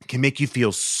can make you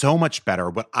feel so much better.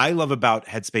 What I love about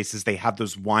Headspace is they have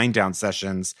those wind down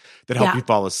sessions that help you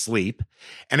fall asleep.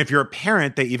 And if you're a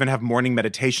parent, they even have morning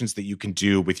meditations that you can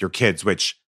do with your kids,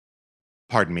 which,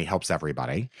 pardon me, helps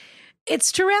everybody.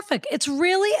 It's terrific. It's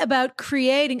really about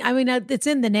creating, I mean, it's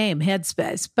in the name,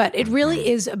 Headspace, but it really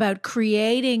is about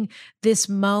creating this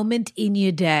moment in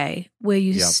your day where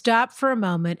you stop for a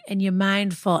moment and you're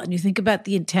mindful and you think about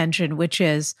the intention, which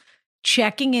is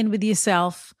checking in with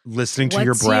yourself, listening to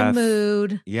your breath, your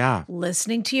mood,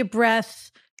 listening to your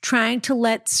breath, trying to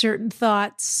let certain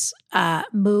thoughts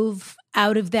move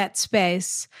out of that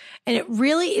space. And it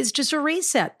really is just a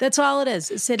reset. That's all it is.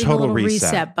 It's hitting a little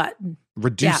reset button.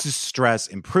 Reduces stress,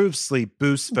 improves sleep,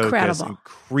 boosts focus,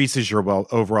 increases your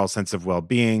overall sense of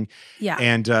well-being. Yeah.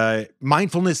 And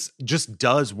mindfulness just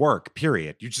does work,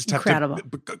 period. You just have to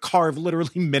carve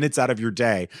literally minutes out of your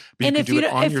day. But you can do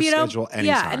it on your schedule anytime.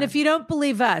 Yeah, and if you don't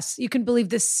believe us, you can believe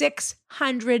the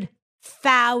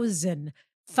 600,000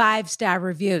 5-star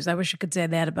reviews. I wish I could say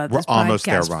that about this podcast. Almost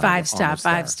there, Ron. 5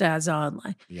 stars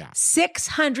only. Yeah.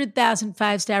 600,000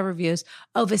 5-star reviews,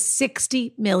 over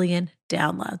 60 million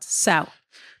downloads. So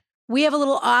we have a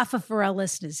little offer for our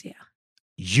listeners here.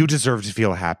 You deserve to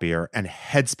feel happier, and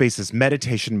Headspace is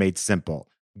meditation made simple.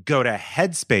 Go to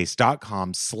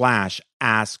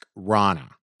headspace.com/AskRana.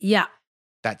 Yeah.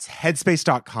 That's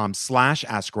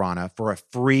headspace.com/AskRana for a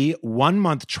free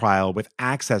 1-month trial with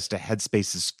access to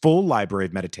Headspace's full library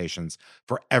of meditations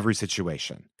for every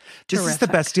situation. This is the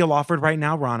best deal offered right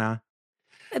now, Rana.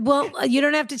 Well, you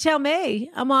don't have to tell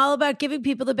me. I'm all about giving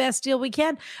people the best deal we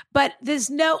can. But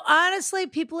honestly,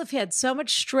 people have had so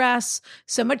much stress,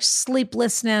 so much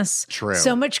sleeplessness,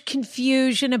 so much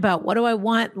confusion about what do I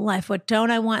want in life? What don't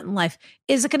I want in life?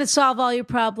 Is it going to solve all your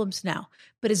problems? No.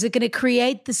 But is it going to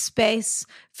create the space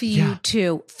for you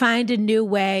to find a new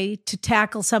way to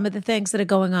tackle some of the things that are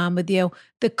going on with you?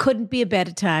 There couldn't be a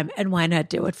better time. And why not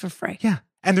do it for free? Yeah.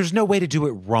 And there's no way to do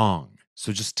it wrong.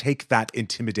 So just take that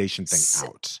intimidation thing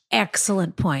out.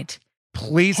 Excellent point.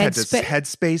 Please head to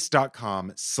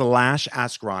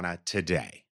headspace.com/AskRana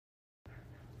today.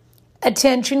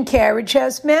 Attention Carriage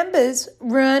House members,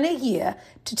 Rana here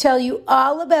to tell you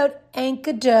all about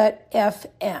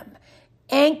Anchor.fm.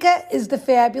 Anchor is the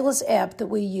fabulous app that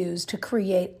we use to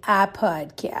create our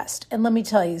podcast. And let me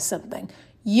tell you something.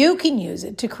 You can use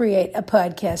it to create a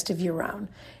podcast of your own.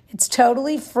 It's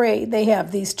totally free. They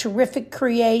have these terrific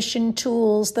creation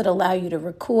tools that allow you to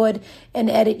record and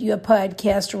edit your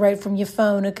podcast right from your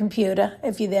phone or computer,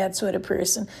 if you're that sort of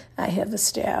person. I have a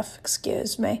staff,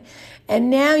 excuse me. And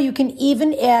now you can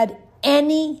even add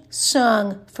any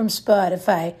song from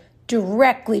Spotify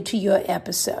directly to your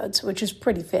episodes, which is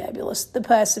pretty fabulous. The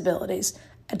possibilities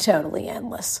are totally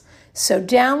endless. So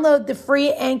download the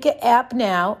free Anchor app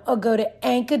now or go to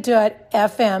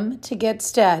anchor.fm to get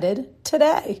started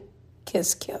today.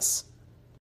 Kiss, kiss.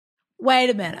 Wait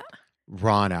a minute.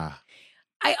 Rana.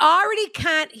 I already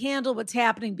can't handle what's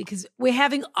happening because we're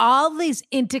having all these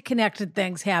interconnected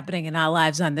things happening in our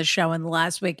lives on this show in the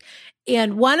last week.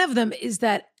 And one of them is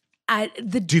that Do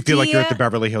you feel like you're at the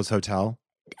Beverly Hills Hotel?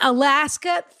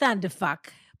 Alaska Thunderf.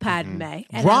 Pardon me.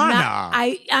 And Rana.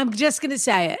 I'm just going to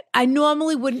say it. I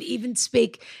normally wouldn't even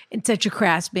speak in such a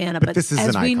crass manner, but this is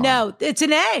as an we icon. know, it's a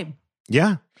name.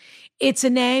 Yeah. It's a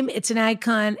name. It's an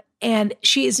icon. And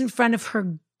she is in front of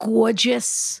her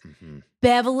gorgeous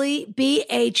Beverly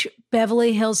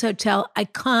Hills Hotel,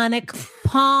 iconic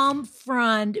palm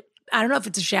frond. I don't know if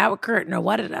it's a shower curtain or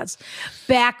what it is.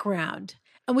 Background.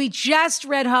 And we just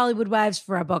read Hollywood Wives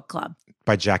for our book club.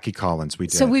 By Jackie Collins, we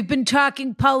did. So we've been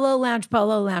talking Polo Lounge,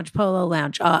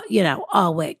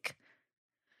 all week.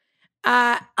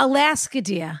 Alaska,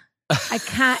 dear. I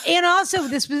can't. And also,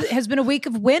 has been a week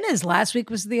of winners. Last week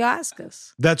was the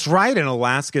Oscars. That's right. And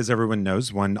Alaska, as everyone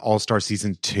knows, won All-Star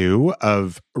Season 2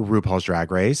 of RuPaul's Drag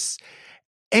Race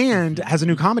and has a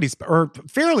new comedy,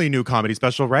 fairly new comedy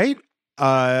special, right?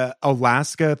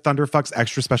 Alaska Thunderfuck's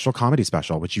extra special comedy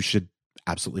special, which you should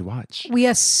absolutely watch. We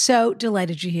are so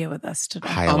delighted you're here with us today.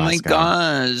 Hi, Alaska. Oh my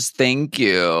gosh, thank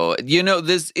you. You know,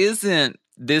 this is not,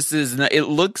 it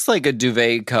looks like a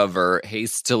duvet cover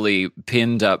hastily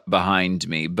pinned up behind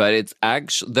me, but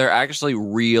they're actually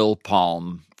real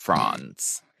palm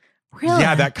fronds. Really?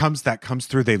 Yeah, that comes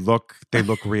through. They look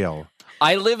real.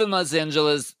 I live in Los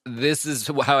Angeles. This is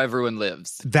how everyone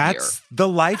lives. That's here. the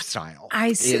lifestyle.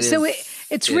 I see. So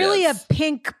it's really a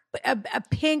pink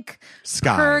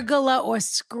Sky. pergola or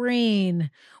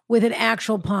screen with an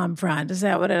actual palm front. Is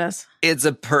that what it is? It's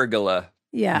a pergola.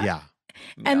 Yeah. Yeah.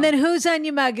 And then who's on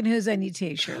your mug and who's on your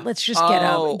t-shirt? Let's just get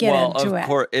into it. Of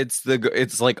course,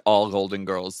 it's like all Golden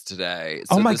Girls today.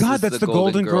 So Oh my God, that's the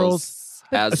Golden Girls.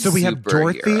 So we have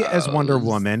Dorothy as Wonder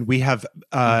Woman. We have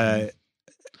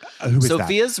who is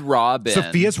Sophia's that? Robin.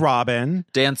 Sophia's Robin.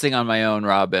 Dancing on My Own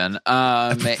Robin.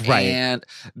 Right. And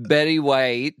Betty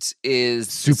White is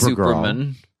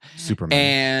Superman.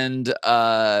 And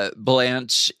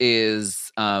Blanche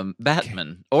is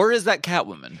Batman. Or is that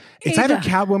Catwoman? It's either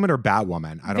Catwoman or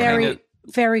Batwoman. I don't know.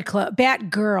 Very close.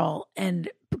 Batgirl and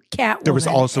Catwoman. There was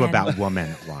also a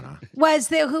Batwoman, Rana. Was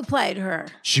there? Who played her?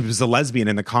 She was a lesbian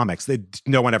in the comics.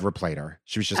 No one ever played her.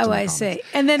 She was just in the comics. See.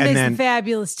 And then there's the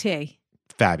Fabulous T.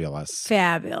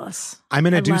 Fabulous. I'm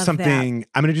going to do something.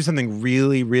 I'm going to do something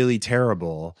really, really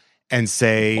terrible and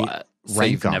say, what?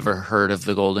 Rank them. Never heard of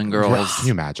the Golden Girls. Can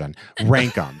you imagine?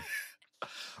 Rank them.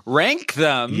 Rank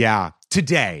them. Yeah.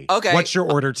 Today. Okay. What's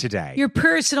your order today? Your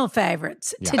personal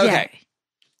favorites today. Okay.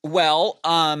 Well,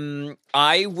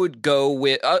 I would go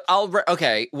with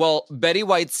well, Betty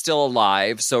White's still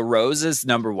alive, so Rose is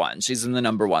number 1. She's in the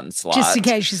number 1 slot. Just in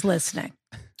case she's listening.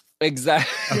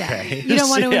 Exactly. Okay. Yeah. You don't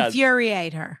want to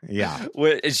infuriate her. Yeah.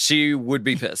 She would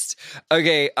be pissed.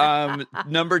 Okay.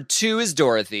 Number 2 is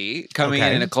Dorothy coming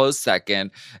in a close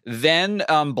second. Then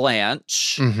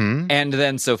Blanche, and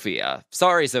then Sophia.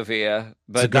 Sorry, Sophia,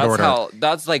 but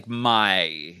that's like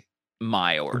my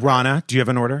order. Rana, do you have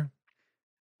an order?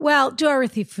 Well,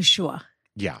 Dorothy for sure.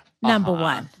 Yeah. Number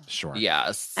 1. Sure.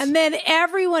 Yes. And then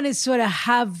everyone is sort of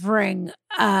hovering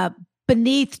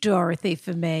beneath Dorothy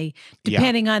for me,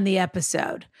 depending on the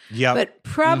episode. Yeah. But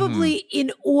probably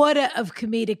in order of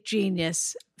comedic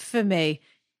genius for me,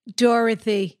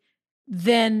 Dorothy,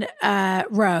 then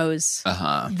Rose,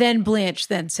 then Blanche,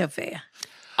 then Sophia.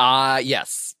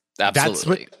 Yes, absolutely. That's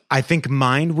what I think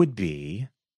mine would be,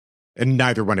 and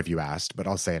neither one of you asked, but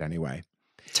I'll say it anyway.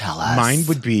 Tell us. Mine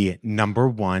would be number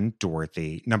 1,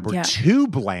 Dorothy. Number 2,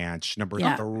 Blanche. Number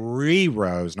 3,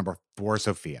 Rose. Number 4,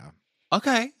 Sophia.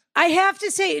 Okay. I have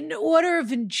to say, in order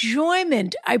of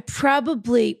enjoyment, I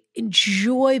probably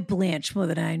enjoy Blanche more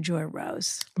than I enjoy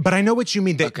Rose. But I know what you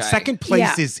mean. The second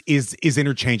place is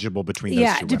interchangeable between those two.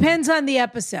 Yeah, depends on the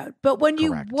episode. But when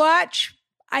you watch,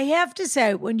 I have to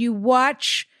say, when you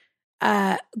watch,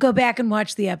 go back and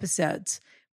watch the episodes,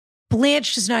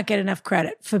 Blanche does not get enough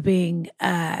credit for being,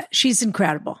 she's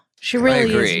incredible. She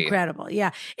really is incredible.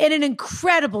 Yeah. And an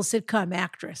incredible sitcom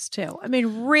actress, too. I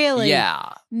mean, really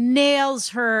nails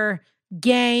her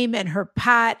game and her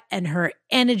part and her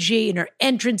energy and her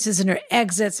entrances and her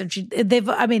exits. And they've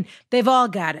all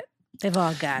got it. They've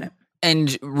all got it.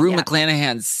 And Rue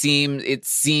McClanahan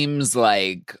seems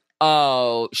like,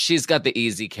 oh, she's got the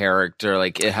easy character.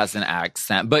 Like, it has an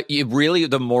accent. But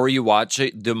the more you watch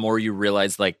it, the more you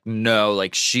realize, like, no,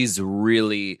 like, she's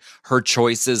really, her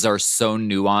choices are so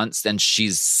nuanced and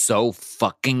she's so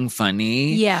fucking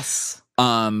funny. Yes.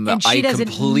 And she doesn't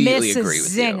completely agree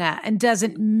with you. And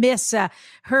doesn't miss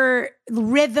her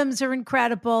rhythms are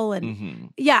incredible.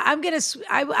 And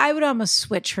I would almost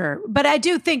switch her. But I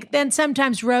do think then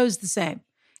sometimes Rose the same.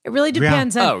 It really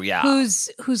depends on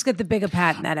who's got the bigger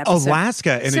part in that episode.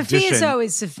 Alaska, in Sophia's addition,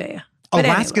 always Sophia. But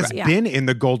Alaska's been in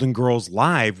the Golden Girls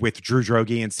live with Drew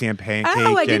Droege and Sam Pancake and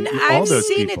all those people. I've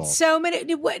seen it so many.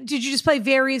 Did you just play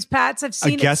various parts? I've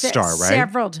seen guest star, right?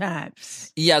 Several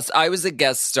times. Yes, I was a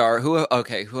guest star. Who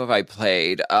have I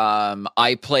played?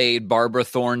 I played Barbara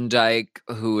Thorndike,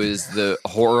 who is the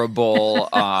horrible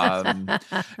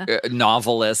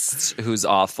novelist who's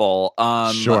awful.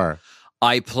 Sure.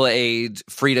 I played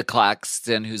Frida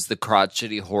Claxton, who's the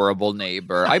crotchety, horrible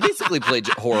neighbor. I basically played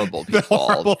horrible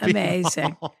people.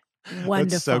 Amazing. Wonderful.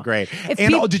 That's so great.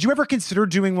 Did you ever consider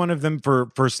doing one of them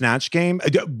for Snatch Game?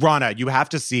 Rana, you have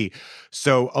to see.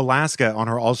 So Alaska on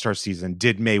her All-Star season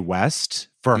did Mae West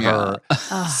for her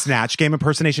Snatch Game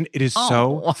impersonation. It is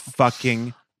so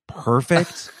fucking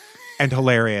perfect. And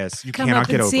hilarious. You cannot get over it.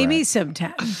 Come up and see me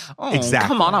sometime. Oh, exactly.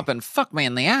 Come on up and fuck me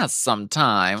in the ass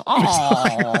sometime.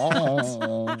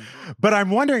 Oh. But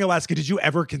I'm wondering, Alaska, did you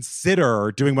ever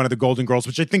consider doing one of the Golden Girls,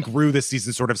 which I think Rue this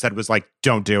season sort of said was like,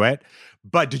 don't do it.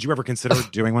 But did you ever consider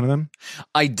doing one of them?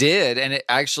 I did. And it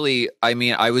actually,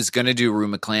 I was going to do Rue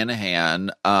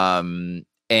McClanahan.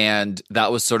 And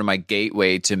that was sort of my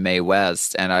gateway to Mae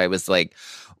West. And I was like,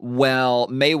 well,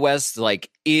 Mae West like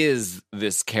is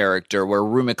this character where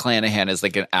Rue McClanahan is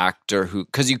like an actor who,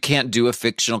 because you can't do a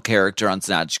fictional character on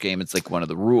Snatch Game. It's like one of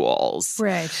the rules.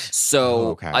 Right.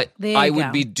 So I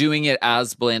would be doing it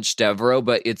as Blanche Devereaux,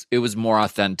 but it was more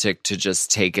authentic to just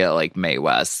take it like Mae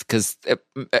West. Because,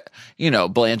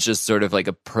 Blanche is sort of like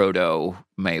a proto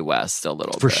Mae West a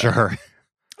little bit. For sure.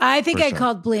 I think I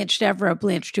called Blanche Devereaux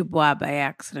Blanche Dubois by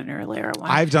accident earlier.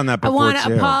 I've done that before, I want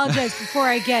to apologize before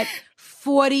I get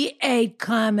 48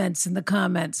 comments in the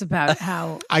comments about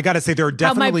how I got to say there are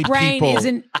definitely my brain people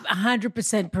isn't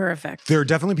 100% perfect. There are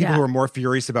definitely people who are more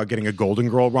furious about getting a Golden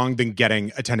Girl wrong than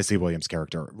getting a Tennessee Williams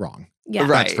character wrong. Yeah, right.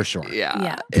 That's for sure.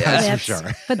 Yeah, that's for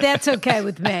sure. But that's okay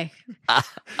with me.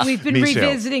 We've been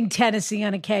revisiting Tennessee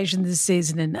on occasion this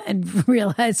season and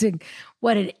realizing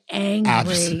what an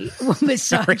angry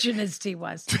misogynist he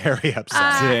was. Very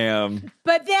upset. Damn.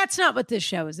 But that's not what this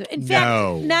show is. In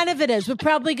fact, none of it is. We're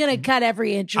probably going to cut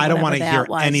every inch of I don't want to hear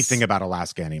anything about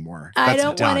Alaska anymore. I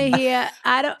don't want to hear.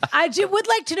 I would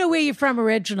like to know where you're from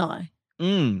originally.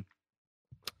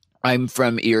 I'm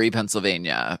from Erie,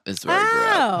 Pennsylvania. Is where I grew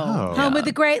up. Home of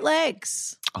the Great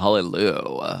Lakes.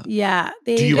 Hallelujah. Yeah.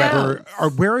 Do you ever?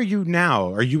 Where are you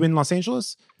now? Are you in Los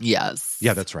Angeles? Yes.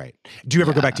 Yeah, that's right. Do you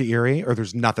ever go back to Erie, or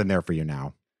there's nothing there for you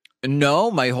now? No,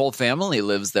 my whole family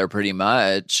lives there pretty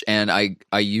much, and I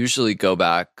usually go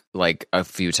back like a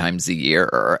few times a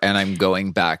year, and I'm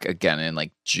going back again in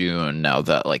like June now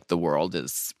that like the world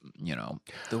is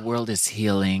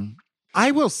healing.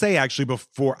 I will say actually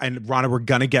before, and Rana, we're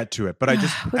gonna get to it, but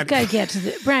we've got to get to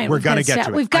the Brian. We're gonna get to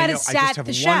it. We've got to start start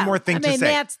the show. One more thing to say.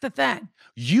 That's the thing.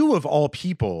 You of all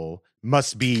people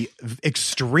must be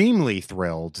extremely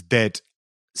thrilled that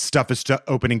stuff is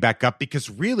opening back up, because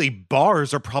really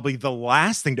bars are probably the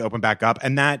last thing to open back up,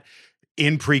 and that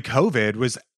in pre-COVID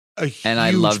was a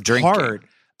huge part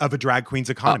of a drag queen's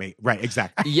economy. Right?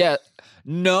 Exactly. Yeah.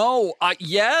 No.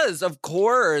 Yes, of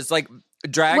course. Like.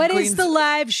 What is the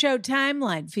live show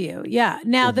timeline for you? Yeah,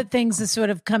 now that things are sort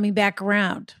of coming back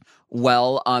around.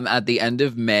 Well, at the end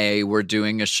of May, we're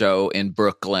doing a show in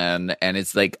Brooklyn, and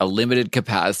it's like a limited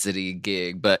capacity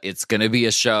gig, but it's going to be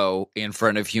a show in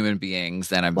front of human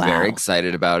beings, and I'm very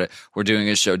excited about it. We're doing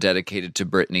a show dedicated to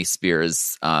Britney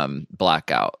Spears'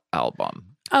 Blackout album.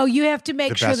 Oh, you have to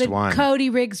make sure that Cody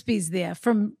Rigsby's there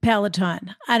from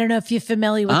Peloton. I don't know if you're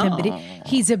familiar with him, but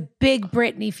he's a big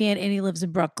Britney fan, and he lives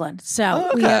in Brooklyn.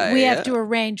 So we have to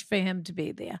arrange for him to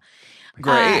be there.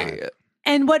 Great.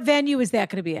 And what venue is that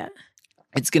going to be at?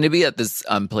 It's going to be at this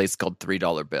place called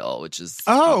 $3 Bill, which is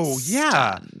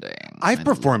I've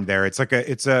performed there. It's like a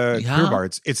queer bar.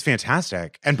 It's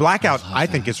fantastic. And Blackout, I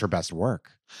think, is her best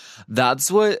work.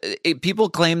 That's what people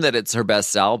claim, that it's her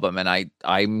best album, and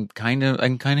I'm kind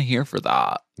of here for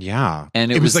that. Yeah,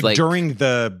 and it was like during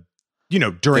the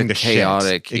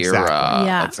chaotic shit.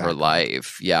 era of her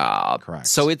life. Yeah, correct.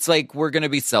 So it's like we're gonna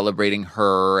be celebrating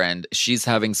her, and she's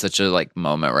having such a like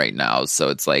moment right now. So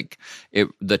it's like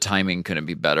the timing couldn't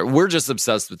be better. We're just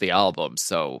obsessed with the album,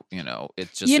 so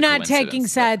it's just you're not taking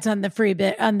sides on the free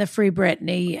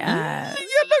Britney.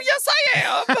 Yes,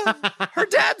 I am. Her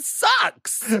dad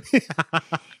sucks.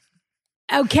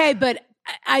 Okay, but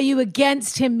are you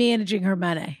against him managing her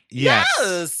money?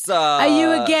 Yes. Are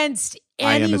you against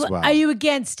I am as well. Are you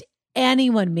against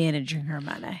anyone managing her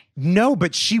money? No,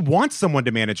 but she wants someone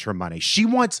to manage her money. She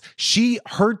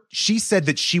said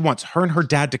that she wants her and her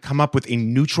dad to come up with a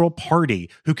neutral party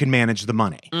who can manage the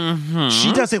money. Mm-hmm.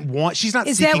 She's not seeking control.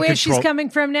 Is that where she's coming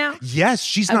from now? Yes,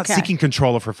 she's not seeking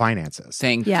control of her finances.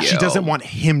 Thank you. She doesn't want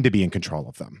him to be in control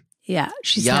of them. Yeah,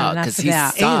 she's not enough for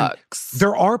that. Sucks. And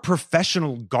there are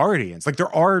professional guardians. Like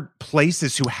there are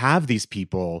places who have these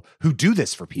people who do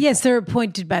this for people. Yes, they're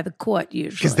appointed by the court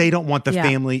usually. Because they don't want the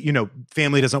family,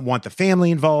 family doesn't want the family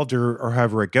involved or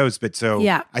however it goes. But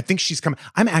I think she's coming.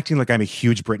 I'm acting like I'm a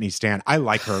huge Britney stan. I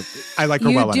like her. I like her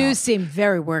well enough. You do seem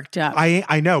very worked up.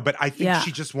 I know, but I think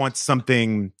she just wants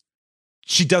something.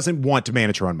 She doesn't want to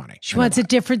manage her own money. She wants a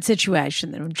different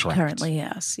situation than she currently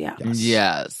has. Yeah.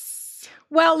 Yes.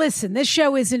 Well, listen, this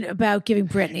show isn't about giving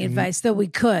Britney advice, though we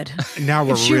could. Now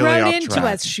we're if she really wrote off into track.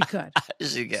 us, she could.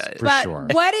 She could. But sure.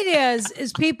 What it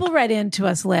is people write into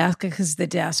us, Alaska, because they're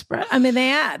desperate. I mean,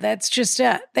 they are. That's just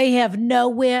it. They have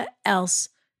nowhere else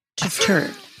to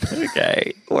turn.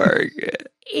 Okay, work it.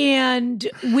 And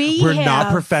we're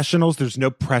not professionals. There's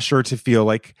no pressure to feel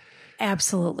like.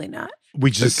 Absolutely not. We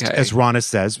just, as Rana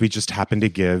says, we just happen to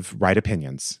give right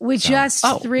opinions. We're just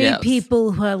three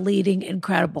people who are leading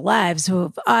incredible lives, who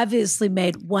have obviously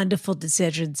made wonderful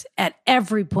decisions at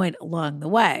every point along the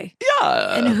way.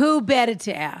 Yeah. And who better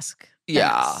to ask?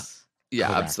 Yeah. Yeah,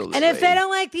 Correct. absolutely. And if they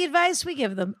don't like the advice we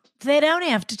give them, they don't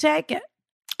have to take it.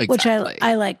 Exactly. Which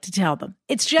I like to tell them.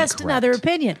 It's just Correct. another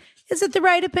opinion. Is it the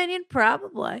right opinion?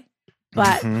 Probably.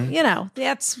 But,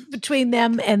 that's between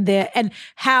them and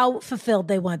how fulfilled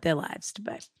they want their lives to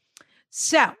be.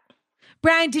 So,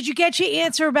 Brian, did you get your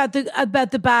answer about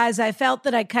the bars? I felt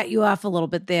that I cut you off a little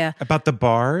bit there. About the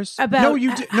bars? About No,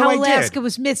 you did. No, how I Alaska did.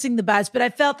 was missing the bars, but I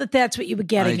felt that that's what you were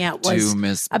getting at was do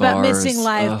miss about bars. missing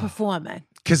live performing.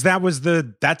 Because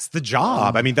that's the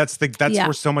job. I mean, that's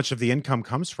where so much of the income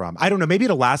comes from. I don't know. Maybe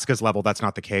at Alaska's level, that's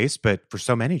not the case, but for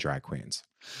so many drag queens.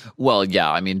 Well, yeah,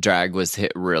 I mean, drag was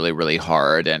hit really, really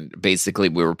hard, and basically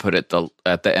we were put at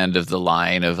the end of the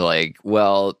line of like,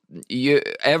 well,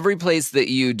 every place that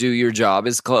you do your job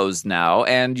is closed now,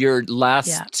 and you're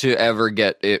last to ever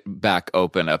get it back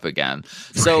open up again.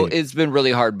 So it's been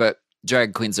really hard, but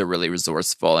drag queens are really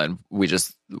resourceful, and we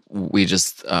just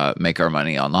make our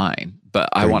money online. But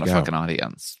I want a fucking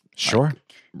audience. Sure. Like,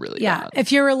 really bad.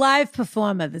 If you're a live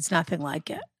performer, there's nothing like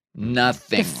it.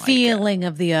 Nothing The like feeling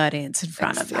of the audience in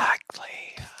front of you. Exactly.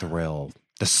 Thrill.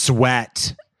 The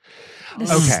sweat. The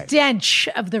stench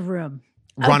of the room.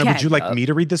 Rana, Okay. would you like me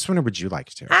to read this one or would you like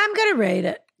to? I'm going to rate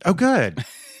it. Oh, good.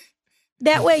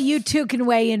 That way you two can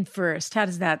weigh in first. How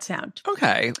does that sound?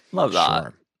 Okay. Love that.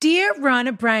 Sure. Dear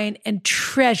Rana Bryan and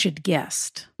treasured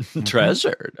guest,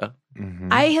 Treasured.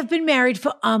 I have been married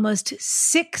for almost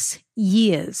 6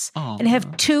 years and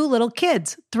have 2 little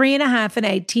kids, 3.5 and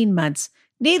 18 months.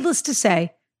 Needless to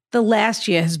say, the last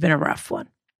year has been a rough one.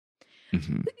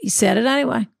 You said it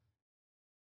anyway.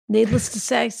 Needless to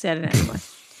say, said it anyway.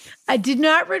 I did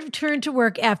not return to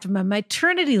work after my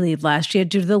maternity leave last year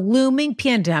due to the looming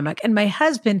pandemic, and my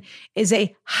husband is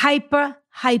a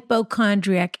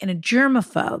hypochondriac and a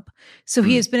germaphobe. So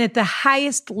he has been at the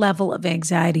highest level of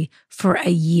anxiety for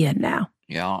a year now.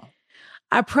 Yeah.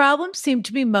 Our problems seem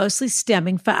to be mostly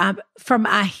stemming from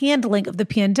our handling of the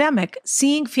pandemic,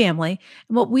 seeing family,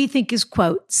 and what we think is,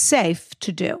 quote, safe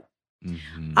to do.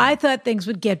 I thought things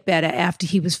would get better after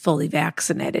he was fully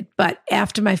vaccinated. But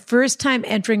after my first time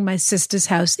entering my sister's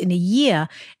house in a year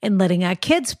and letting our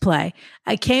kids play,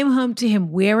 I came home to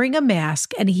him wearing a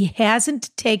mask, and he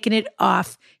hasn't taken it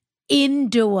off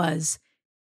indoors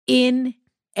in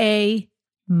a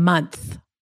month.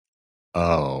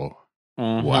 Oh,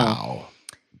 wow.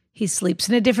 He sleeps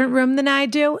in a different room than I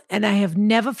do, and I have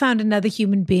never found another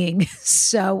human being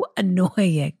so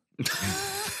annoying.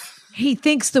 He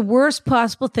thinks the worst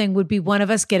possible thing would be one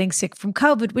of us getting sick from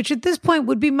COVID, which at this point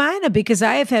would be minor because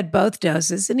I have had both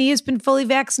doses and he has been fully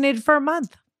vaccinated for a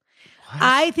month. What?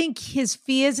 I think his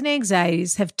fears and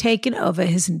anxieties have taken over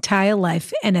his entire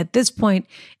life, and at this point,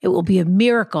 it will be a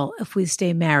miracle if we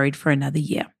stay married for another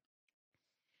year.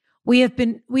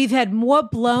 We've had more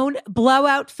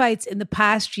blowout fights in the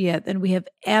past year than we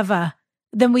ever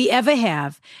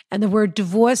have, and the word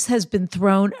divorce has been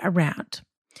thrown around.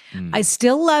 I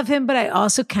still love him, but I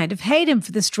also kind of hate him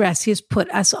for the stress he has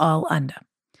put us all under.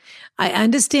 I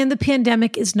understand the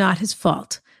pandemic is not his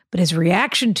fault, but his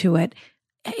reaction to it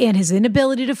and his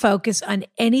inability to focus on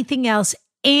anything else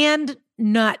and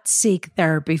not seek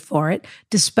therapy for it,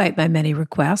 despite my many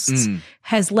requests,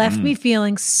 has left me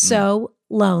feeling so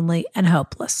lonely and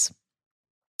hopeless.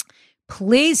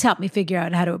 Please help me figure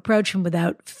out how to approach him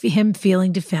without him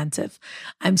feeling defensive.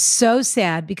 I'm so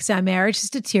sad because our marriage has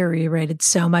deteriorated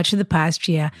so much in the past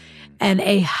year and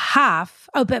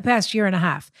past year and a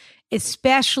half,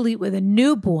 especially with a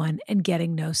newborn and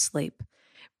getting no sleep.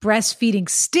 Breastfeeding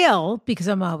still, because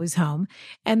I'm always home,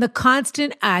 and the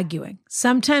constant arguing.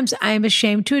 Sometimes I am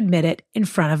ashamed to admit it in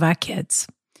front of our kids.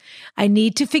 I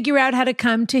need to figure out how to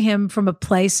come to him from a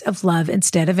place of love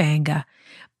instead of anger.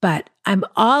 But I'm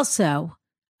also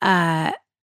love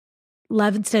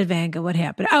instead of anger. What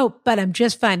happened? But I'm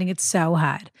just finding it so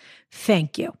hard.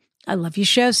 Thank you. I love your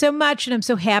show so much, and I'm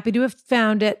so happy to have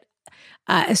found it,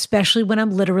 especially when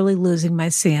I'm literally losing my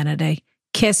sanity.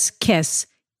 Kiss, kiss,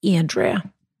 Andrea.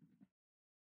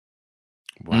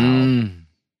 Wow.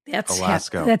 That's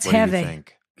Alaska. That's what heavy. Do you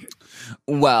think?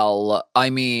 Well, I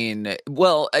mean,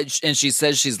 and she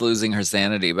says she's losing her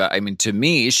sanity, but I mean, to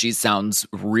me, she sounds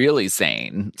really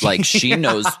sane. Like she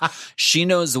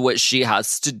knows what she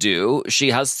has to do. She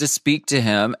has to speak to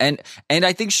him. And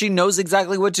I think she knows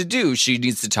exactly what to do. She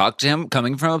needs to talk to him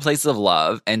coming from a place of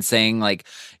love and saying like,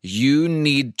 you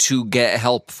need to get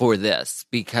help for this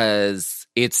because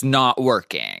it's not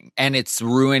working and it's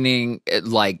ruining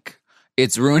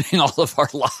all of our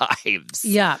lives.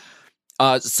 Yeah.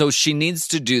 So she needs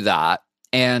to do that.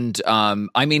 And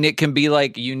I mean, it can be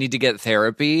like you need to get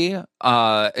therapy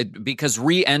because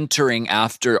re-entering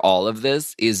after all of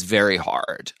this is very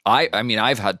hard. I mean,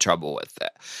 I've had trouble with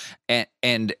it,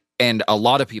 and a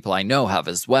lot of people I know have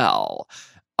as well.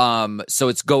 So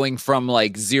it's going from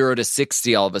like 0 to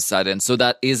 60 all of a sudden. So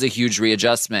that is a huge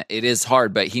readjustment. It is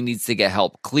hard, but he needs to get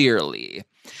help clearly.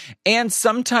 And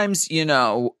sometimes, you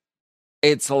know,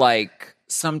 it's like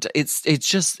it's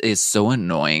just is so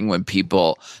annoying when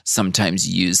people sometimes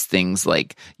use things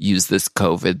like use this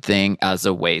COVID thing as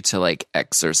a way to like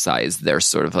exercise their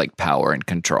sort of like power and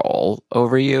control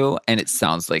over you. And it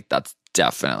sounds like that's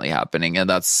definitely happening. And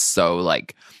that's so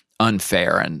like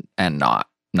unfair and not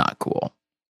cool.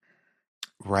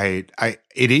 Right.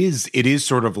 It is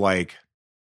sort of like,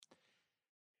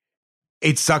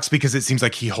 it sucks because it seems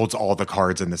like he holds all the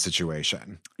cards in the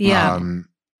situation. Yeah.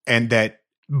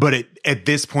 But at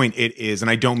this point it is, and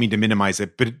I don't mean to minimize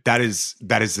it, but that is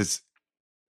this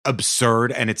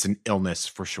absurd, and it's an illness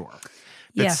for sure.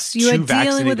 Yes. You are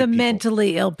dealing with a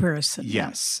mentally ill person.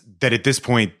 Yes. That at this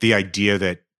point, the idea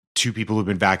that two people who've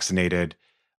been vaccinated,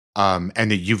 and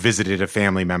that you visited a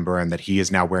family member and that he is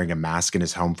now wearing a mask in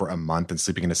his home for a month and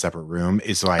sleeping in a separate room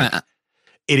is like,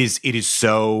 it is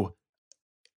so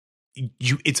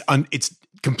it's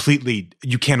completely,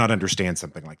 you cannot understand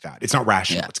something like that. It's not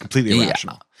rational. Yeah. It's completely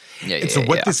irrational. Yeah. And so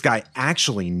what this guy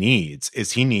actually needs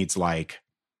is he needs like,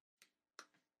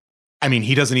 I mean,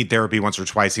 he doesn't need therapy once or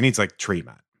twice. He needs like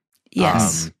treatment.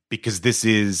 Yes. Because this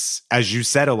is, as you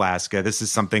said, Alaska, this is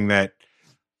something that,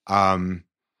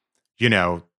 you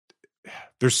know,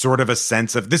 there's sort of a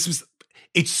sense of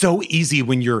it's so easy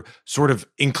when you're sort of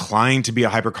inclined to be a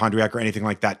hypochondriac or anything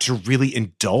like that to really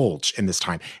indulge in this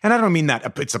time. And I don't mean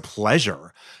that it's a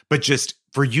pleasure, but just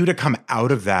for you to come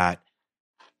out of that,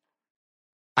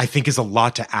 I think is a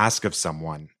lot to ask of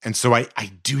someone. And so I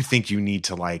do think you need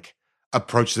to like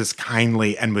approach this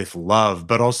kindly and with love,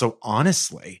 but also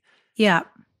honestly. Yeah.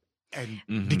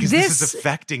 And because this is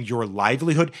affecting your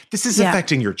livelihood. This is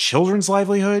affecting your children's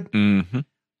livelihood. Mm-hmm.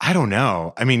 I don't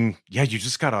know. I mean, yeah, you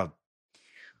just gotta.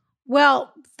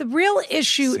 Well, the real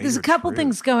issue, there's a couple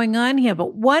things going on here,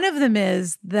 but one of them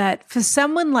is that for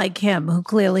someone like him who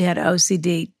clearly had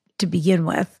OCD to begin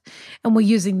with, and we're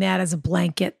using that as a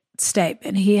blanket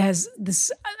statement, he has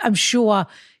this, I'm sure,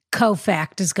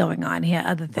 co-factors going on here,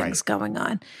 other things going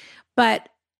on. But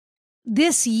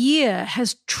this year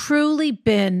has truly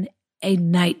been a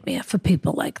nightmare for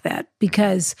people like that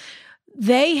because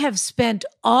they have spent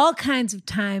all kinds of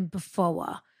time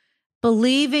before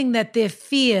believing that their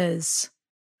fears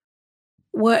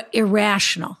were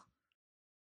irrational.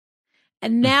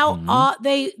 And now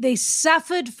they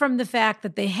suffered from the fact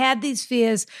that they had these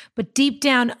fears, but deep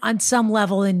down on some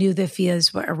level, they knew their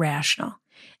fears were irrational.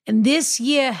 And this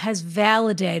year has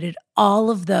validated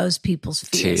all of those people's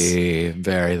fears.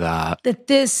 Very that. That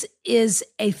this is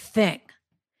a thing.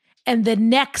 And the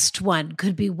next one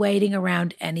could be waiting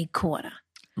around any corner.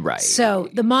 Right. So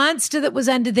the monster that was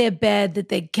under their bed that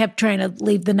they kept trying to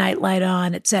leave the nightlight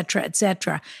on, et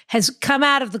cetera, has come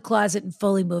out of the closet and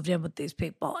fully moved in with these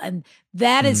people. And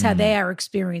that is how they are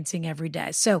experiencing every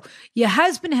day. So your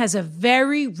husband has a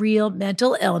very real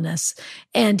mental illness,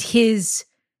 and his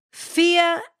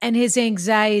fear and his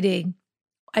anxiety,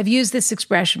 I've used this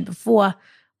expression before,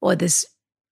 or this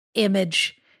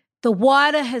image, the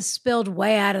water has spilled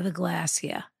way out of the glass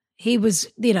here. He was,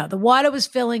 the water was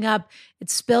filling up, it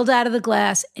spilled out of the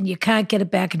glass, and you can't get it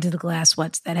back into the glass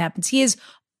once that happens. He is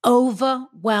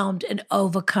overwhelmed and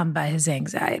overcome by his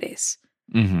anxieties.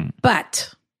 Mm-hmm.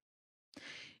 But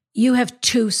you have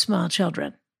 2 small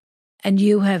children, and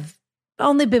you have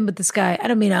only been with this guy, I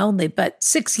don't mean only, but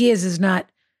 6 years is not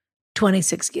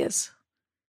 26 years.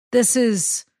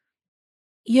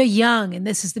 You're young, and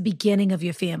this is the beginning of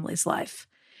your family's life.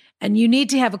 And you need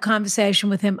to have a conversation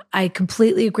with him. I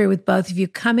completely agree with both of you.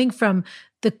 Coming from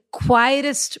the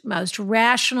quietest, most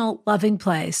rational, loving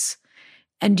place.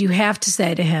 And you have to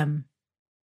say to him,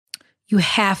 you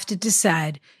have to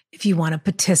decide if you want to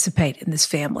participate in this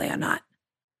family or not.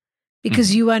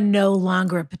 Because you are no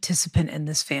longer a participant in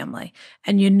this family.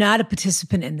 And you're not a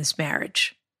participant in this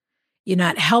marriage. You're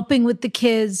not helping with the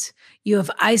kids. You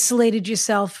have isolated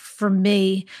yourself from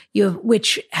me,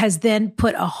 which has then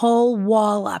put a whole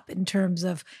wall up in terms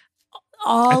of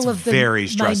all of the very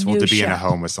stressful minutia. To be in a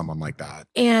home with someone like that.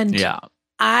 And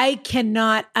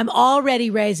I'm already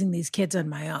raising these kids on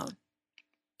my own,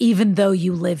 even though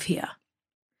you live here.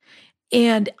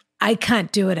 And I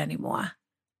can't do it anymore.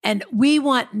 And we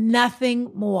want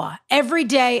nothing more. Every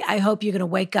day, I hope you're going to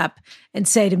wake up and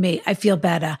say to me, I feel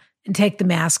better. and take the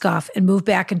mask off and move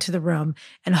back into the room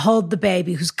and hold the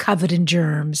baby who's covered in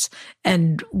germs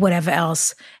and whatever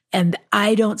else. And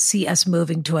I don't see us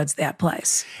moving towards that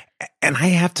place. And I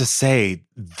have to say,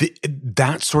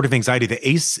 that sort of anxiety, the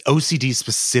OCD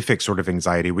specific sort of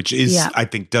anxiety, which is, I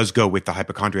think, does go with the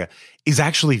hypochondria, is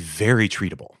actually very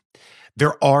treatable.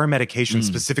 There are medications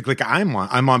specifically. Like I'm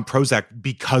on Prozac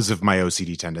because of my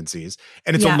OCD tendencies,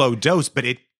 and it's a low dose, but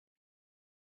it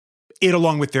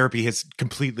along with therapy has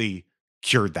completely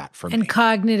cured that for me. And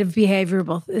cognitive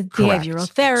behavioral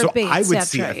therapy. So I would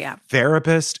see a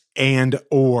therapist and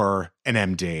or an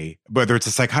MD, whether it's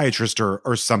a psychiatrist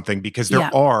or something, because there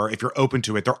are, if you're open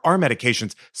to it, there are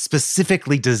medications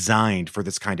specifically designed for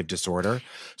this kind of disorder.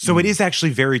 So it is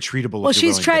actually very treatable. Well,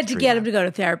 she's tried to get him to go to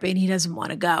therapy and he doesn't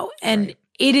want to go. And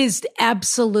it is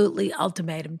absolutely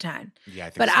ultimatum time.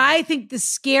 Yeah, I think the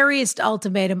scariest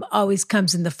ultimatum always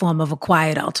comes in the form of a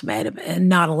quiet ultimatum and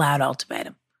not a loud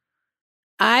ultimatum.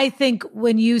 I think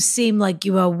when you seem like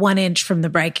you are 1 inch from the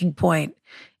breaking point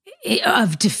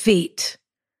of defeat,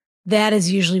 that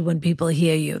is usually when people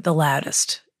hear you the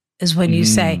loudest, is when you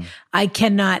say, I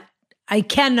cannot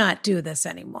do this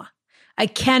anymore. I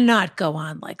cannot go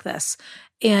on like this.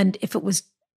 And if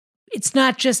it's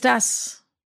not just us.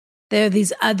 There are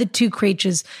these other two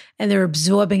creatures and they're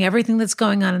absorbing everything that's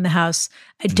going on in the house.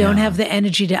 I don't have the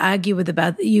energy to argue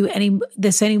about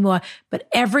this anymore. But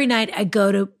every night I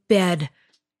go to bed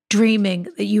dreaming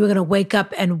that you are going to wake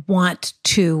up and want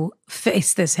to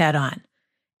face this head on.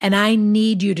 And I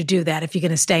need you to do that if you're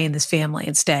going to stay in this family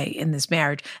and stay in this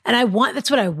marriage. And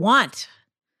that's what I want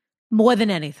more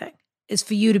than anything, is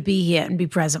for you to be here and be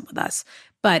present with us.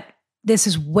 But this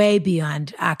is way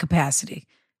beyond our capacity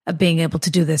of being able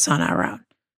to do this on our own.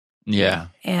 Yeah.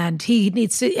 And he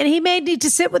may need to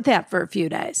sit with that for a few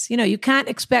days. You can't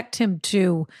expect him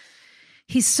to,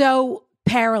 he's so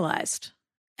paralyzed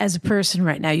as a person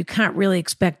right now. You can't really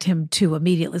expect him to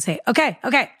immediately say, okay,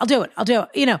 I'll do it.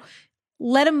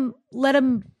 Let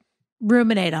him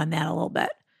ruminate on that a little bit.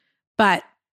 But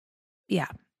yeah,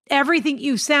 everything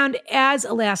you sound, as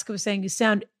Alaska was saying, you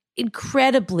sound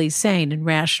incredibly sane and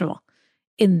rational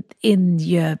in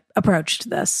your approach to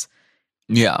this.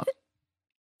 Yeah.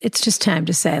 It's just time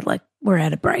to say, like, we're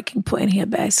at a breaking point here,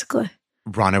 basically.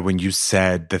 Rana, when you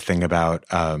said the thing about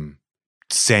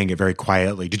saying it very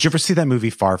quietly, did you ever see that movie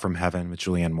Far From Heaven with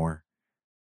Julianne Moore?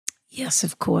 Yes,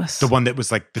 of course. The one that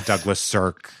was like the Douglas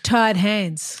Sirk. Todd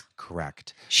Haynes.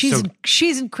 Correct.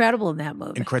 She's incredible in that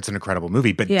movie. It's an incredible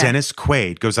movie. But Dennis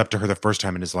Quaid goes up to her the first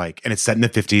time and is like, and it's set in the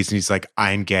 50s, and he's like,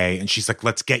 I'm gay. And she's like,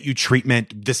 let's get you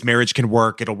treatment. This marriage can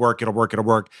work. It'll work.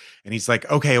 And he's like,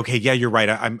 okay, yeah, you're right.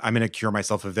 I'm going to cure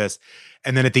myself of this.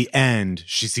 And then at the end,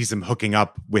 she sees him hooking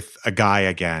up with a guy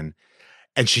again.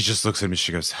 And she just looks at him and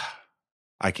she goes,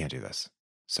 I can't do this.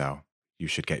 So you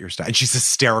should get your stuff. And she's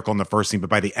hysterical in the first scene, but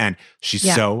by the end, she's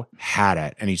so had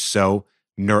it. And he's so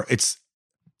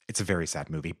it's a very sad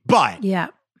movie, but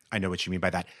I know what you mean by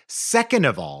that. Second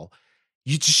of all,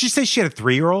 did she say she had a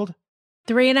 3-year-old?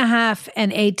 3.5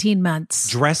 and 18 months.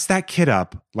 Dress that kid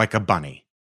up like a bunny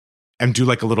and do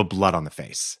like a little blood on the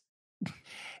face.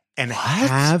 And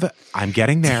I'm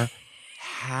getting there.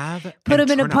 Put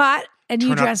him in a pot and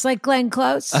you dress like Glenn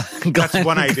Close. That's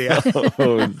one idea. But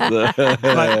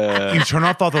you turn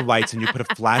off all the lights and you put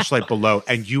a flashlight below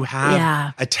and you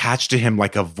have attached to him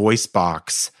like a voice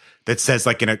box that says,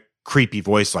 like, in a creepy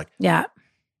voice, like,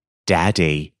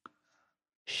 Daddy,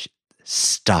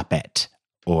 stop it,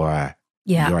 or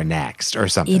you're next, or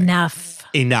something. Enough,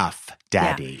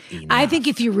 Daddy. Yeah. Enough. I think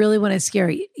if you really want to scare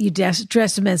you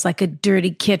dress him as like a dirty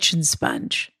kitchen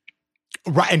sponge.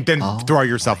 Right, and then throw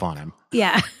yourself on him.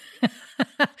 Yeah.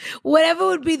 Whatever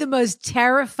would be the most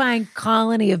terrifying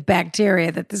colony of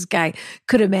bacteria that this guy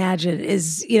could imagine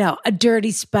is, a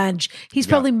dirty sponge. He's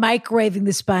probably microwaving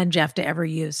the sponge after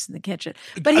every use in the kitchen.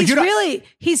 But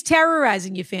he's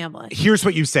terrorizing your family. Here's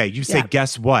what you say. You say,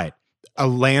 guess what? A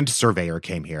land surveyor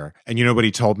came here. And you know what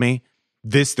he told me?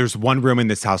 There's one room in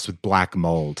this house with black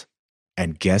mold.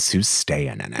 And guess who's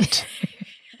staying in it?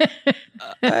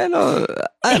 I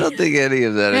don't think any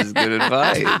of that is good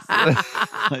advice.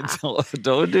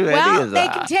 Don't do any of that. Well, they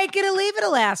can take it or leave it,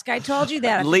 Alaska. I told you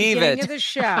that. Leave it. Of the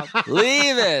show.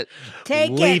 Leave it.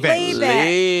 Leave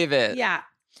it. Yeah.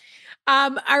 Yeah.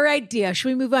 All right, dear. Should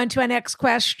we move on to our next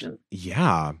question?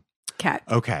 Yeah.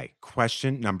 Okay.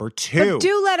 Question number 2. But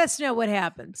do let us know what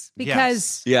happens,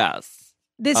 because yes.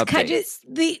 This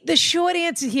the short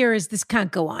answer here is this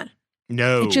can't go on.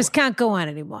 No. It just can't go on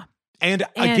anymore. And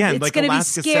again, it's like going to be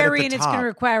Alaska scary said and at the it's going to top,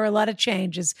 require a lot of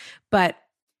changes, but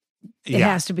it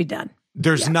has to be done.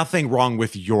 There's nothing wrong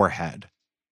with your head.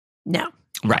 No.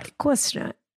 Right. Of course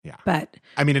not. Yeah. But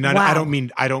I mean, wow.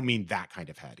 I don't mean that kind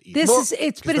of head either.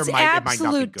 It's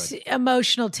absolute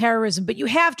emotional terrorism. But you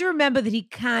have to remember that he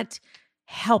can't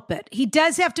help it. He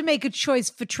does have to make a choice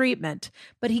for treatment,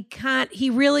 but he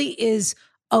really is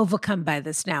overcome by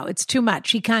this now. It's too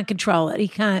much. He can't control it. He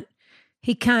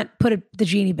can't put the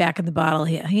genie back in the bottle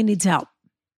here. He needs help.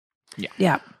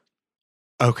 Yeah.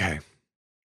 Okay.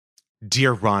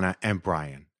 Dear Rana and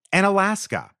Brian and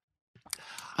Alaska,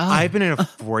 I've been in a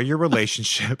 4-year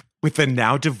relationship with a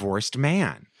now divorced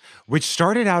man, which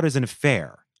started out as an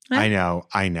affair. I know,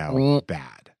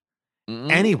 bad.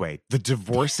 Anyway, the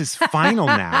divorce is final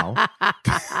now.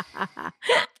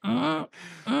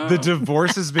 The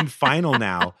divorce has been final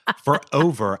now for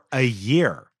over a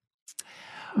year.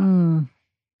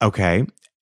 Okay.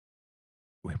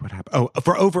 Wait, what happened? Oh,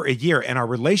 for over a year, and our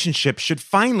relationship should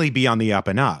finally be on the up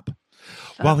and up.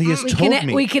 While he has told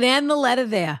me... We can end the letter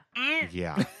there.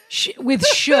 Yeah. With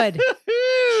should.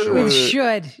 With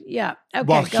should. Yeah. Okay,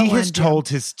 while he has told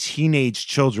his teenage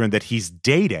children that he's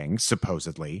dating,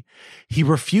 supposedly, he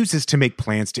refuses to make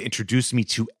plans to introduce me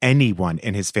to anyone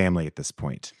in his family at this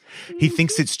point. He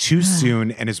thinks it's too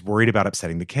soon and is worried about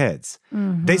upsetting the kids.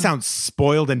 They sound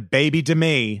spoiled and baby to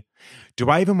me. Do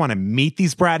I even want to meet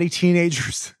these bratty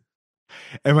teenagers?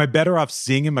 Am I better off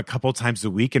seeing him a couple times a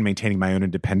week and maintaining my own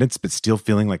independence, but still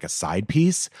feeling like a side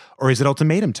piece? Or is it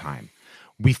ultimatum time?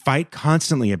 We fight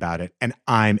constantly about it, and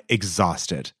I'm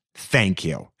exhausted. Thank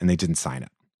you. And they didn't sign it.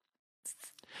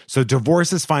 So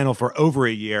divorce is final for over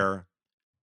a year.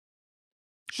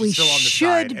 We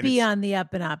should be on the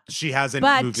up and up. She hasn't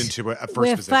moved into a first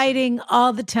position. We're fighting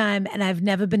all the time, and I've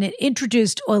never been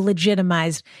introduced or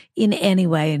legitimized in any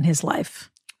way in his life.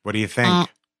 What do you think?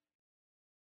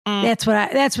 That's what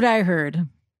I heard.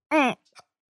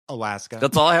 Alaska.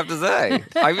 That's all I have to say.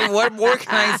 I mean, what more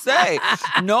can I say?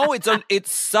 No, it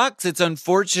sucks. It's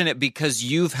unfortunate because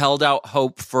you've held out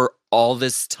hope for all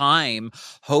this time,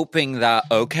 hoping that,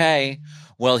 okay,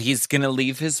 well, he's going to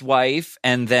leave his wife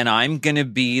and then I'm going to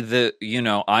be the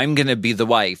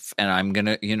wife and I'm going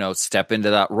to, step into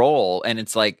that role. And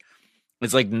it's like,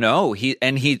 no,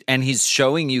 he's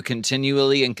showing you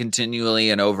continually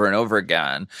and over and over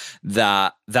again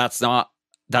that that's not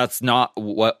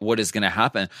what is going to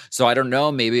happen. So I don't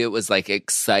know, maybe it was like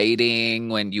exciting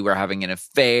when you were having an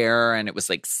affair and it was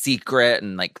like secret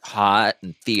and like hot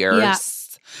and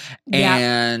fierce. Yeah.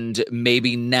 And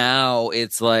maybe now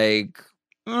it's like,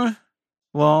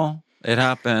 well, it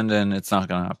happened and it's not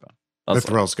going to happen. The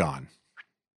thrill's gone.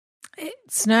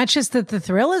 It's not just that the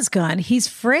thrill is gone. He's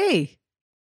free.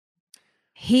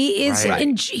 He is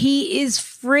he is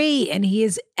free and he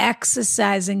is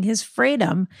exercising his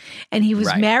freedom. And he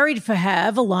was married for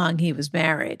however long he was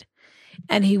married.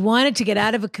 And he wanted to get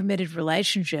out of a committed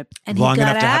relationship. And long he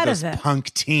got enough to out have of those it.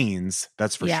 Punk teens,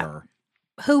 that's for sure.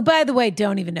 Who, by the way,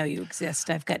 don't even know you exist.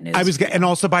 I've got news. And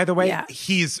also, by the way,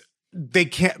 they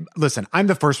can't listen. I'm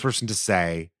the first person to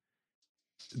say,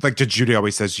 like Judy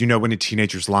always says, when a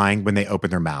teenager's lying when they open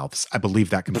their mouths. I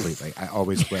believe that completely. I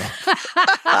always will.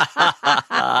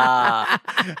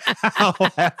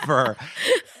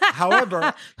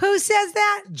 However, who says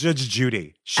that? Judge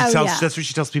Judy. That's what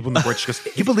she tells people in the court. She goes,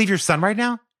 "You believe your son right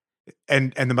now?"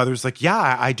 And the mother's like,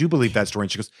 "Yeah, I do believe that story."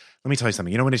 And she goes, "Let me tell you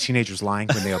something. When a teenager's lying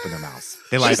when they open their mouths,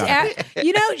 they lie about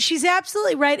it." She's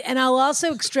absolutely right. And I'll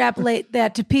also extrapolate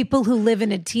that to people who live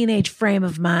in a teenage frame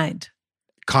of mind.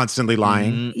 Constantly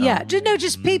lying. Yeah.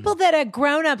 Just people that are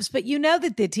grown-ups, but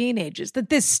that they're teenagers, that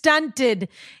they're stunted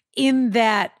in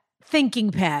that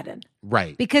thinking pattern.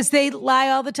 Right. Because they lie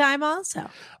all the time also.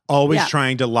 Always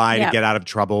trying to lie to get out of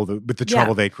trouble with the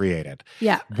trouble they created.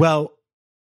 Yeah. Well,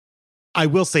 I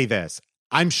will say this.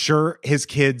 I'm sure his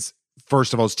kids,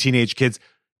 first of all, his teenage kids,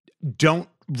 don't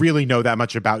really know that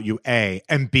much about you, A.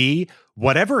 And B,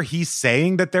 whatever he's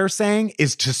saying that they're saying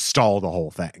is to stall the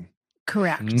whole thing.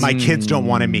 Correct. My kids don't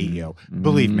want to meet you.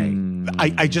 Believe me.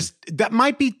 I just that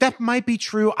might be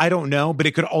true. I don't know, but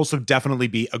it could also definitely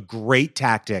be a great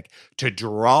tactic to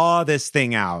draw this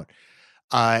thing out.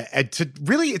 And to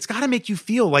really, it's got to make you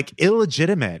feel like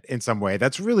illegitimate in some way.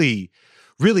 That's really,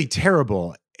 really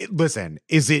terrible. Listen,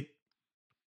 is it?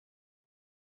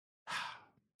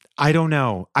 I don't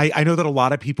know. I know that a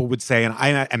lot of people would say, and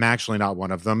I am actually not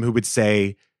one of them, who would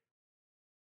say,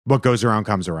 what goes around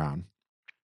comes around.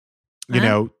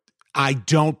 I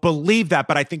don't believe that,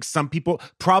 but I think some people,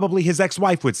 probably his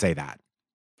ex-wife, would say that.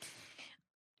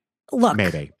 Look,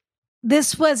 maybe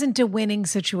this wasn't a winning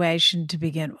situation to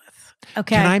begin with.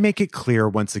 Okay. Can I make it clear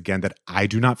once again that I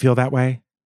do not feel that way?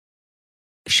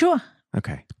 Sure.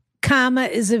 Okay. Karma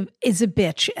is a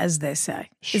bitch, as they say.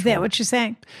 Sure. Is that what you're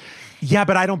saying? Yeah,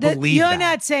 but I don't believe you're that.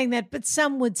 not saying that, but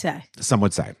some would say. Some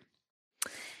would say.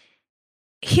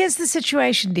 Here's the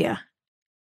situation, dear.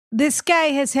 This guy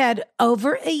has had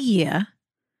over a year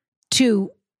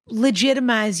to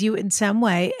legitimize you in some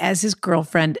way as his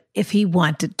girlfriend if he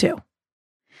wanted to.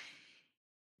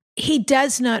 He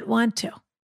does not want to.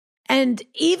 And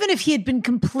even if he had been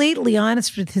completely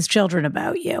honest with his children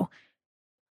about you,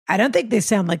 I don't think they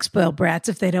sound like spoiled brats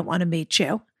if they don't want to meet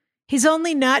you. He's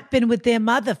only not been with their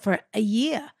mother for a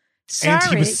year. Sorry, and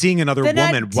he was seeing another woman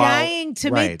not dying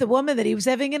to meet the woman that he was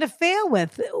having an affair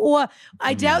with. Or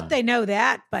I doubt they know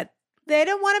that, but they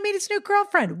don't want to meet his new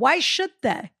girlfriend. Why should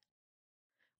they?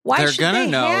 Why They're should gonna they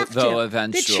know, have though, to?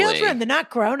 eventually. They're children. They're not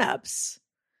grown-ups.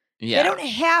 Yeah. They don't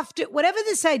have to. Whatever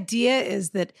this idea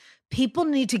is that people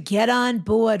need to get on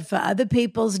board for other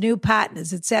people's new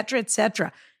partners, et cetera, et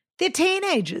cetera. They're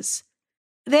teenagers.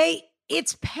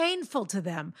 It's painful to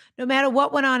them, no matter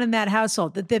what went on in that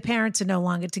household, that their parents are no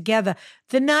longer together.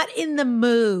 They're not in the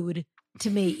mood to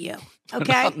meet you.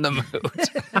 Okay? Not in the mood.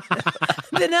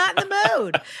 They're not in the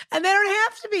mood. And they don't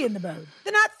have to be in the mood.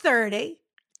 They're not 30.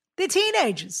 They're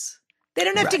teenagers. They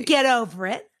don't have to get over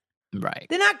it. Right.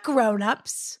 They're not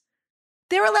grown-ups.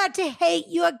 They're allowed to hate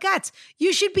your guts.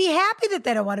 You should be happy that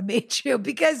they don't want to meet you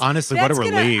because honestly, that's what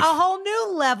a relief. A whole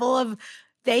new level of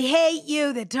they hate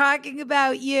you. They're talking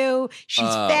about you. She's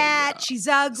fat. Yeah. She's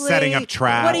ugly. Setting up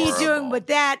traps. What are you doing with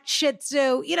that Shih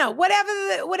Tzu? You know, whatever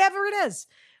it is.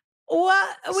 Or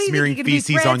smearing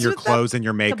feces on your clothes and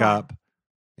your makeup.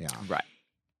 Yeah. Right.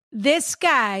 This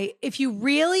guy, if you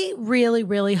really, really,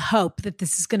 really hope that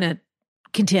this is going to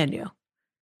continue,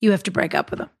 you have to break up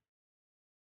with him.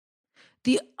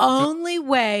 The only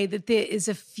way that there is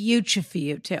a future for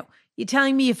you two, you're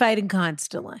telling me you're fighting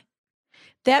constantly.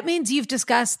 That means you've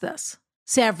discussed this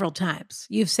several times.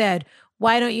 You've said,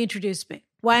 why don't you introduce me?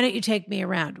 Why don't you take me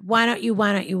around? Why don't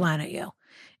you?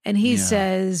 And he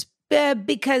says,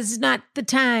 because not the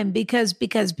time, because.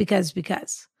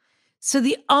 So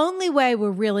the only way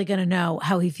we're really going to know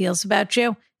how he feels about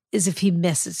you is if he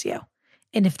misses you.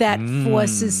 And if that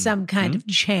forces some kind of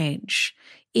change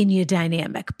in your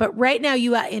dynamic. But right now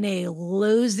you are in a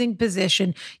losing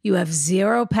position. You have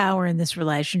zero power in this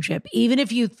relationship. Even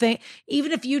if you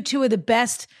two are the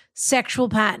best sexual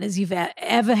partners you've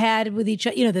ever had with each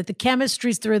other, you know, that the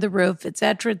chemistry's through the roof, et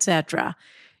cetera,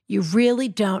 you really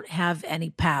don't have any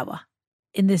power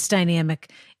in this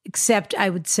dynamic, except I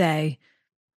would say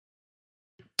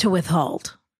to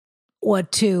withhold or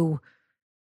to,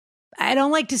 I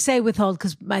don't like to say withhold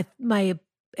because my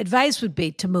advice would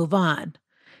be to move on.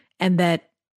 And that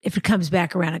if it comes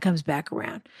back around, it comes back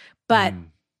around. But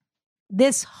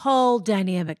this whole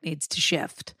dynamic needs to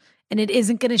shift. And it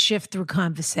isn't going to shift through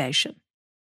conversation.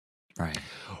 Right.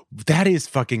 That is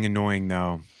fucking annoying,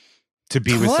 though, to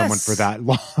be with someone for that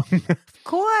long. Of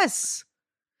course.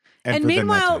 And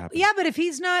meanwhile, but if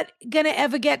he's not going to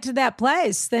ever get to that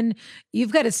place, then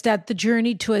you've got to start the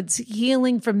journey towards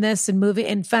healing from this and moving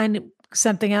and find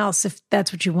something else if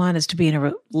that's what you want, is to be in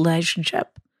a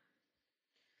relationship.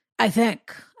 I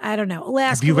think. I don't know.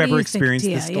 Alaska, have you ever experienced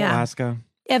this, Alaska?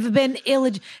 Have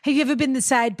you ever been the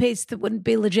side piece that wouldn't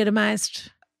be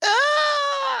legitimized?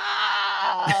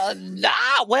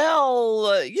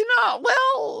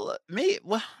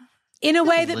 In a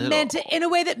way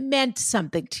that meant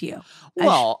something to you.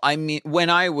 Well, I mean, when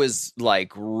I was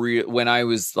like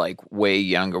way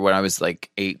younger, when I was like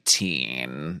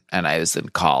 18 and I was in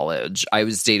college, I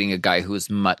was dating a guy who was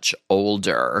much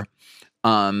older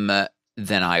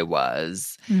than I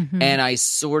was. Mm-hmm. And I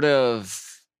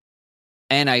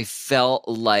felt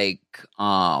like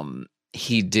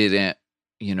he didn't,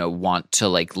 want to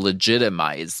like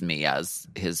legitimize me as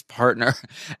his partner.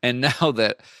 And now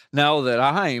that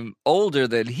I'm older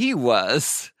than he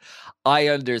was, I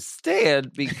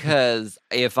understand, because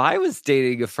if I was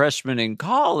dating a freshman in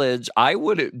college, I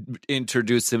wouldn't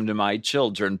introduce him to my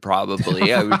children.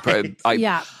 Probably, I would. Probably,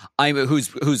 I'm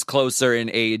who's closer in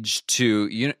age to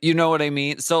you know what I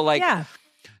mean. So like,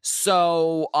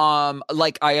 so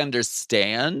like I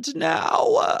understand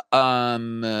now.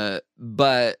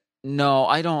 But no,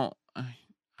 I don't.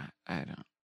 I don't.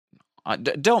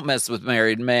 Don't mess with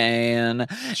married men.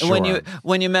 Sure. And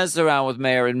when you mess around with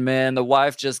married men, the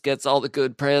wife just gets all the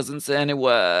good presents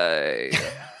anyway.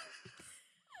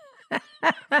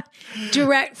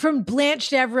 Direct from Blanche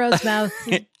Devereaux's mouth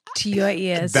to your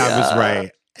ears. That was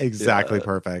right. Exactly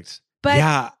perfect.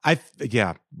 But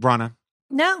Rana.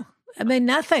 No, I mean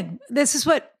nothing. This is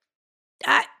what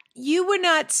you were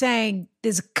not saying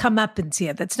there's a comeuppance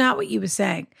here. That's not what you were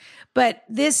saying. But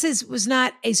this was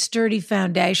not a sturdy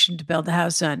foundation to build the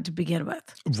house on to begin with.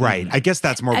 Right. I guess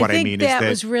that's more what I mean. That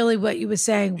was really what you were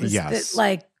saying was that,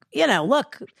 like,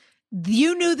 look,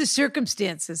 you knew the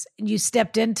circumstances and you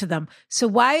stepped into them. So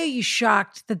why are you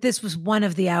shocked that this was one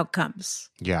of the outcomes?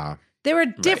 Yeah. There are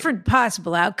different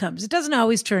possible outcomes. It doesn't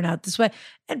always turn out this way.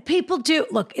 And people do.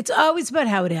 Look, it's always about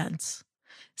how it ends.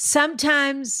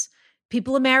 Sometimes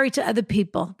people are married to other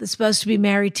people. They're supposed to be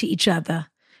married to each other.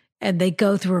 And they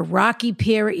go through a rocky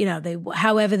period.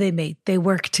 However they meet, they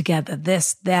work together,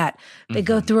 this, that. They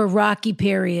go through a rocky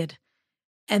period.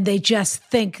 And they just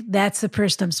think that's the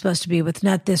person I'm supposed to be with,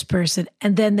 not this person.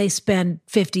 And then they spend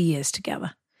 50 years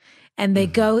together. And they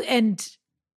go and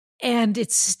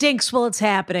it stinks while it's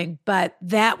happening, but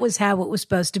that was how it was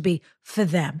supposed to be for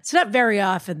them. It's not very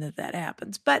often that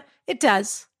happens, but it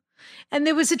does. And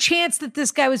there was a chance that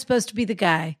this guy was supposed to be the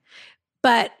guy.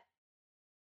 But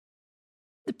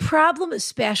the problem,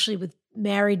 especially with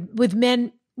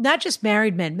men, not just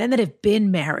married men that have been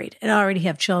married and already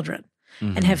have children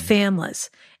and have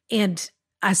families and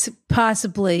are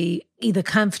possibly either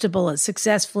comfortable or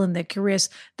successful in their careers,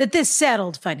 that they're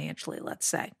settled financially, let's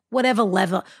say, whatever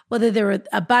level, whether they're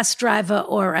a bus driver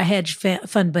or a hedge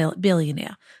fund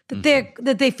billionaire,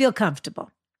 that they feel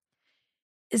comfortable,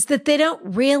 is that they don't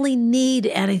really need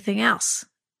anything else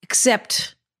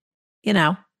except,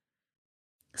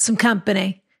 some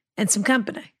company and some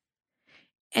company.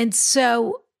 And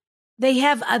so they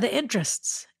have other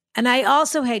interests. And I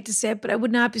also hate to say it, but I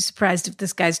would not be surprised if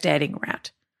this guy's dating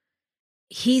around.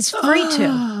 He's free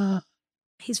to.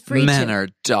 He's free Men to. are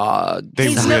dogs.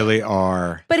 They really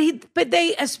are. But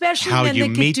they, especially How when you they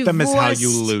get meet divorced, them is how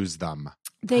you lose them.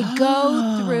 They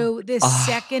go through this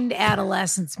second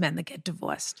adolescence, men that get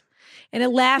divorced. And it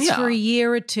lasts for a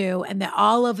year or two, and they're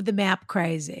all over the map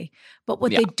crazy. But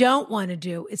what they don't want to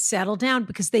do is settle down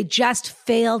because they just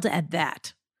failed at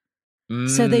that.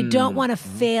 So they don't want to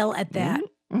fail at that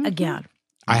again.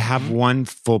 I have one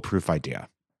foolproof idea.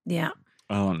 Yeah.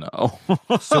 Oh no.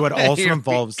 So it also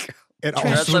involves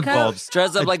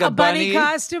dress up like a bunny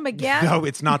costume again. No,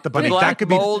 it's not the bunny. Black That could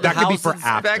be for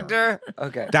inspector? after.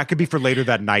 Okay. That could be for later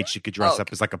that night. She could dress up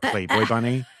as like a Playboy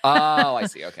bunny. Oh, I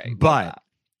see. Okay. But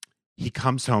he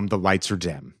comes home, the lights are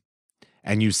dim,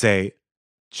 and you say,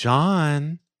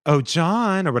 John, or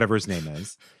whatever his name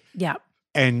is. Yeah.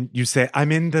 And you say,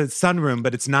 I'm in the sunroom,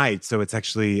 but it's night, so it's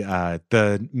actually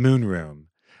the moon room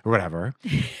or whatever.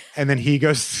 And then he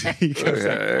goes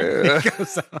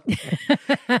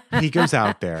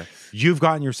out there. You've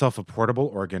gotten yourself a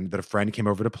portable organ that a friend came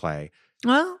over to play.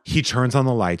 Well, he turns on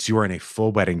the lights. You are in a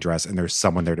full wedding dress, and there's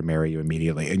someone there to marry you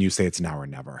immediately. And you say it's now or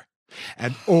never.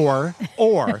 And or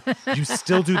you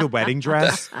still do the wedding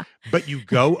dress, but you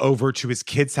go over to his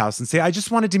kid's house and say, I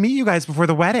just wanted to meet you guys before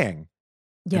the wedding.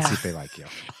 Yeah. And see if they like you.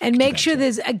 And make sure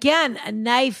there's, again, a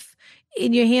knife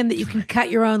in your hand that you can cut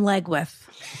your own leg with.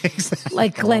 Exactly.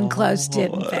 Like Glenn Close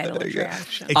did in Fatal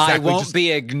Attraction. Exactly. I won't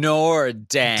be ignored,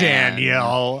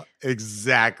 Daniel.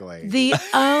 Exactly. The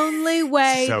only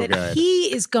way good.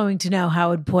 He is going to know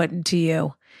how important to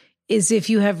you is if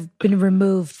you have been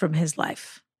removed from his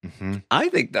life. Mm-hmm. I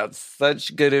think that's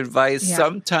such good advice. Yeah.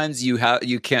 Sometimes you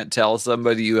can't tell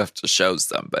somebody, you have to show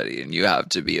somebody, and you have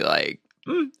to be like,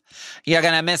 you're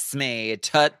gonna miss me,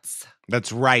 toots.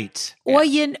 That's right. Or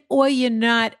you're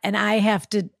not, and I have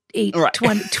to eat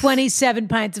 27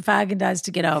 pints of Haagen-Dazs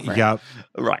to get over it. Yep.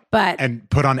 Right. And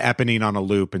put on Eponine on a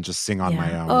loop and just sing on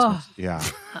my own. Oh. Yeah.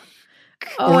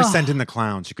 Or send in the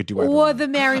clowns. You could do whatever. Or the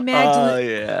Mary Magdalene.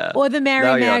 Yeah. Or the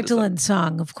Mary Magdalene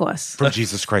song, of course. From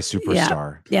Jesus Christ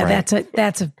Superstar. Yeah, right?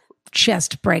 that's a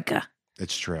chest breaker.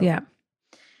 It's true. Yeah.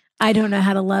 I don't know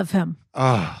how to love him.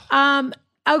 Oh.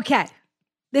 Okay.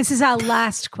 This is our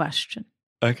last question.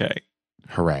 Okay.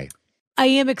 Hooray. I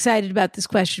am excited about this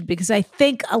question because I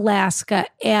think, Alaska,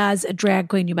 as a drag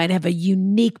queen, you might have a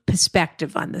unique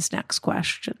perspective on this next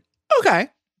question. Okay.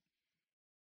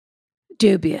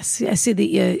 Dubious. I see that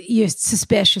you're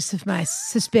suspicious of my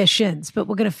suspicions, but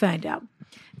we're going to find out.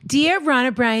 Dear Ron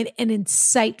O'Brien, an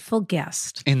insightful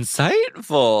guest.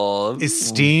 Insightful.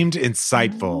 Esteemed,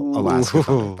 insightful Alaska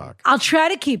Thunderf. I'll try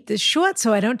to keep this short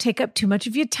so I don't take up too much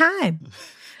of your time.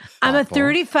 I'm a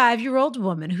 35-year-old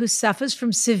woman who suffers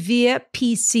from severe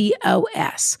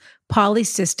PCOS,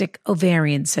 polycystic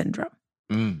ovarian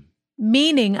syndrome,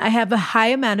 meaning I have a high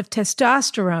amount of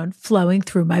testosterone flowing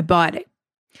through my body.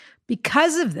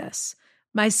 Because of this,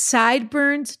 my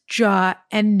sideburns, jaw,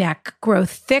 and neck grow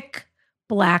thick,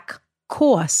 black,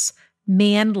 coarse,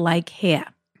 man-like hair.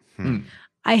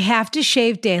 I have to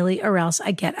shave daily or else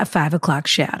I get a 5 o'clock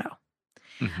shadow.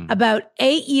 About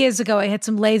 8 years ago, I had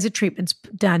some laser treatments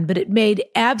done, but it made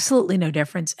absolutely no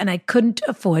difference, and I couldn't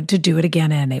afford to do it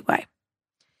again anyway.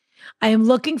 I am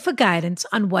looking for guidance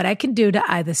on what I can do to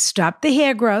either stop the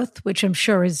hair growth, which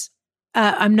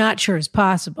I'm not sure is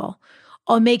possible,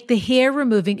 or make the hair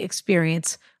removing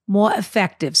experience more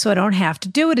effective so I don't have to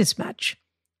do it as much.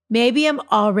 Maybe I'm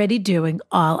already doing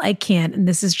all I can, and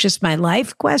this is just my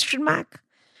life, ?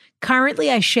 Currently,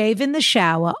 I shave in the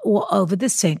shower or over the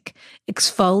sink,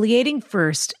 exfoliating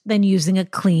first, then using a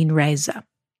clean razor.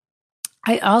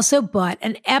 I also bought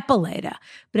an epilator,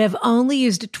 but I've only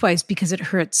used it twice because it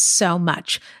hurts so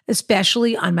much,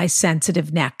 especially on my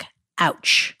sensitive neck.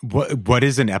 Ouch. What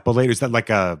is an epilator? Is that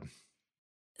like a...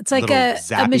 It's like a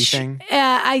machine.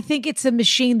 I think it's a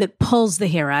machine that pulls the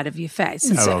hair out of your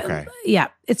face. Okay.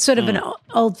 It's sort of an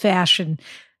old-fashioned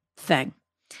thing.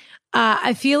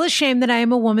 I feel ashamed that I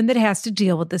am a woman that has to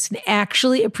deal with this and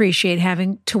actually appreciate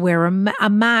having to wear a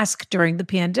mask during the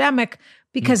pandemic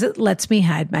because it lets me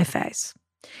hide my face.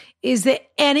 Is there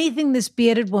anything this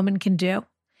bearded woman can do?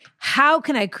 How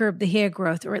can I curb the hair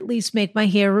growth or at least make my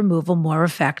hair removal more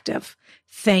effective?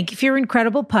 Thank you for your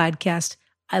incredible podcast.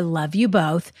 I love you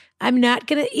both. I'm not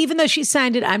going to, even though she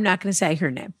signed it, I'm not going to say her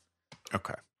name.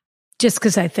 Okay. Just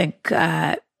because I think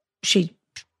she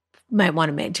might want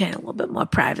to maintain a little bit more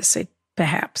privacy,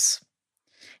 perhaps.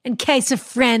 In case a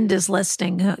friend is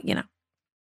listening,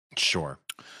 Sure.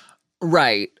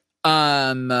 Right.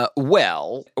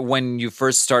 Well, when you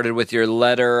first started with your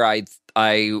letter,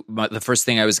 the first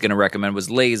thing I was going to recommend was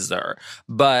laser.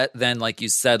 But then, like you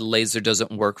said, laser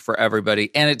doesn't work for everybody.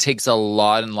 And it takes a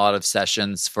lot of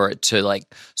sessions for it to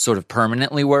like sort of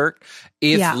permanently work.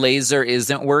 If laser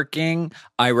isn't working,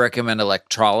 I recommend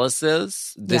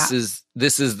electrolysis. This is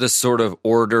the sort of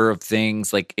order of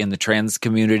things like in the trans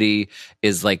community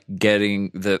is like getting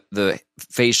the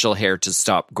facial hair to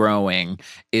stop growing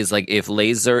is like if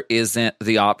laser isn't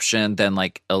the option, then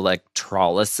like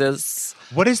electrolysis.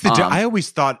 What is the I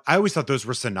always thought those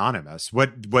were synonymous.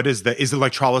 What is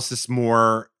electrolysis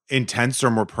more intense or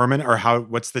more permanent or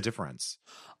what's the difference?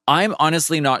 I'm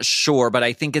honestly not sure, but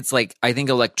I think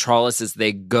electrolysis,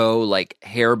 they go like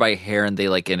hair by hair and they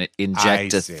like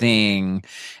inject a thing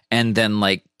and then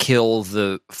like kill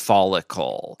the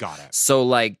follicle. Got it. So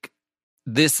like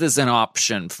this is an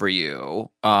option for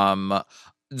you.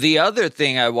 The other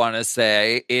thing I want to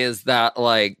say is that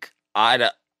like I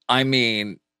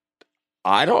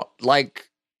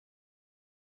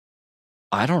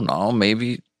don't know,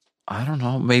 maybe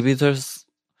there's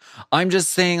I'm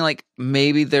just saying, like,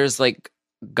 maybe there's, like,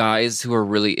 guys who are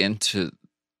really into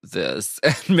this,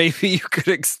 and maybe you could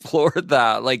explore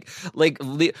that. Like,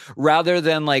 rather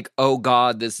than, like, oh,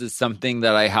 God, this is something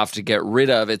that I have to get rid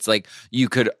of, it's like, you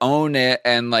could own it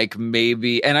and, like,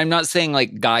 maybe, and I'm not saying,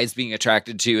 like, guys being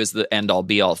attracted to you is the end-all,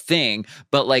 be-all thing,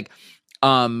 but, like,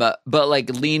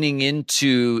 leaning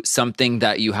into something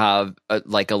that you have,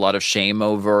 like, a lot of shame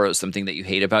over or something that you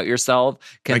hate about yourself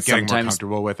can like getting sometimes... more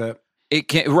comfortable with it? It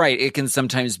can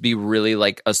sometimes be really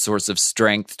like a source of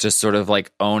strength to sort of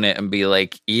like own it and be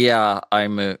like, yeah,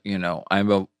 I'm a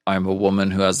woman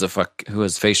who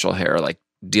has facial hair, like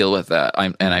deal with that.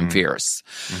 I'm fierce.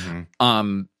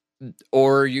 Mm-hmm.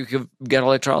 Or you could get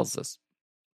electrolysis.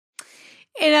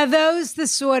 And are those the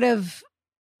sort of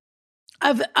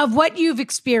what you've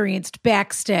experienced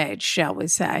backstage, shall we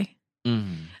say?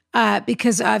 Mm-hmm.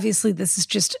 Because obviously this is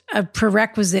just a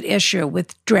prerequisite issue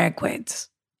with drag queens.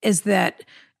 Is that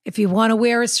if you want to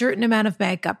wear a certain amount of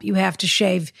makeup, you have to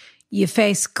shave your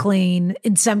face clean.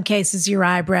 In some cases, your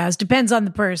eyebrows. Depends on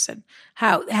the person.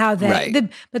 How they.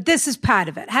 Right. But this is part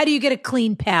of it. How do you get a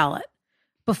clean palette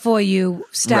before you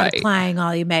start applying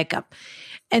all your makeup,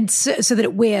 and so that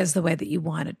it wears the way that you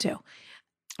want it to?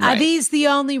 Right. Are these the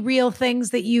only real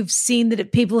things that you've seen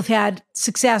that people have had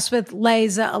success with?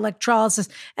 Laser, electrolysis,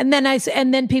 and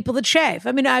then people that shave.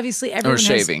 I mean, obviously, everyone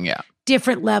shaving, has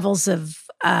different levels of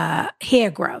hair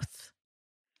growth.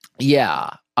 Yeah.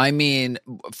 I mean,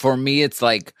 for me, it's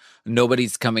like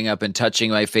nobody's coming up and touching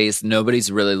my face.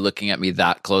 Nobody's really looking at me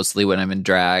that closely when I'm in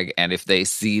drag. And if they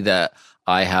see that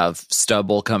I have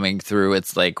stubble coming through,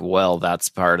 it's like, well, that's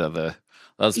part of the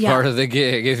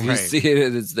gig. If you see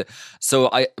it,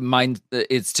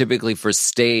 it's typically for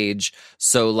stage.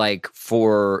 So like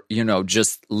for,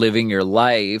 just living your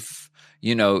life,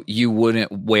 you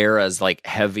wouldn't wear as like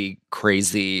heavy,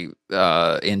 crazy,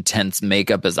 intense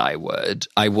makeup as I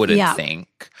wouldn't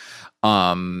think.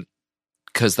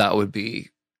 'Cause that would be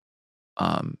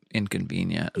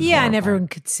inconvenient. And horrible. And everyone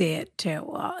could see it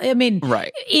too. I mean,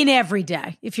 in every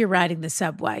day, if you're riding the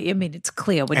subway, I mean, it's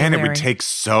clear when you're wearing. And it would take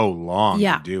so long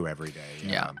to do every day.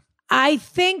 Yeah. I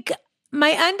think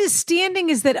My understanding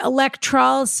is that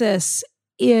electrolysis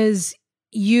is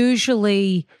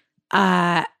usually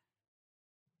less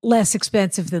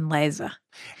expensive than laser.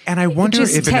 And I wonder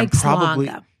if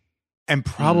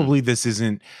probably this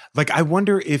isn't like, I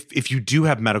wonder if you do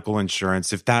have medical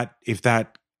insurance, if that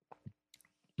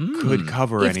could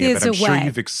cover any of it. I'm sure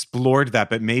you've explored that,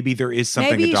 but maybe there is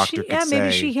something a doctor could say.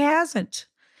 Maybe she hasn't.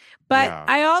 But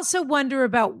I also wonder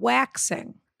about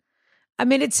waxing. I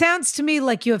mean, it sounds to me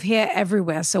like you have hair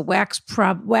everywhere, so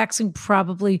waxing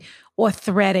probably, or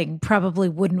threading probably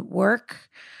wouldn't work.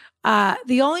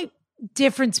 The only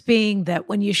difference being that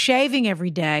when you're shaving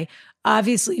every day,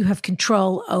 obviously you have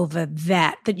control over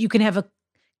that you can have a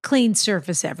clean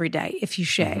surface every day if you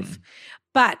shave. Mm-hmm.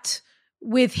 But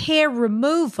with hair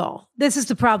removal, this is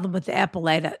the problem with the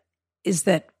epilator, is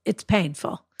that it's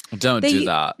painful. Don't do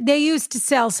that. They used to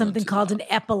sell something called an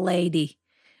epilady,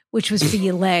 which was for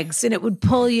your legs, and it would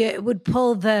pull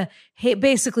the hair,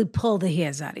 basically pull the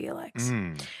hairs out of your legs.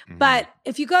 Mm-hmm. But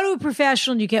if you go to a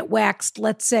professional and you get waxed,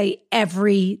 let's say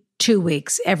every 2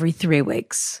 weeks, every 3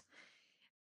 weeks,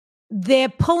 they're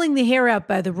pulling the hair out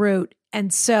by the root,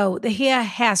 and so the hair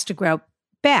has to grow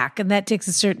back, and that takes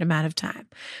a certain amount of time.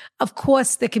 Of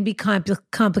course, there can be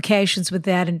complications with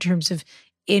that in terms of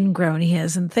ingrown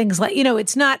hairs and things like,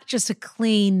 it's not just a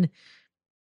clean,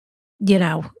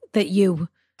 that you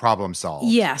problem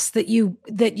solved. Yes, that you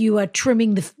are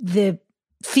trimming the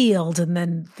field and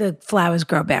then the flowers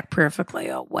grow back perfectly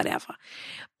or whatever.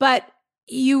 But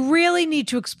you really need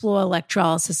to explore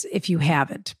electrolysis if you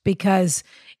haven't, because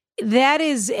that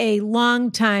is a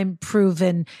long time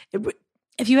proven.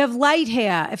 If you have light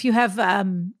hair, if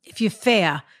you're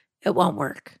fair, it won't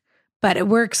work. But it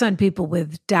works on people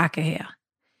with darker hair.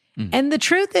 Mm. And the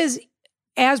truth is,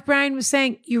 as Brian was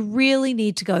saying, you really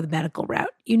need to go the medical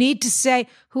route. You need to say,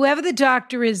 whoever the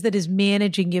doctor is that is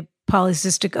managing your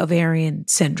polycystic ovarian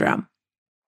syndrome,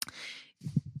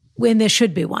 when there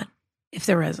should be one, if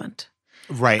there isn't.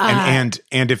 Right.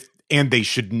 And they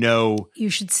should know. You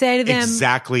should say to them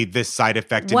exactly this side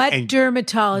effect. What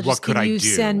dermatologist can you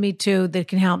send me to that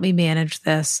can help me manage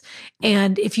this?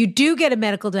 And if you do get a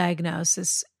medical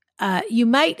diagnosis, you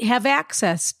might have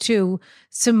access to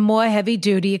some more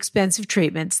heavy-duty, expensive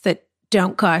treatments that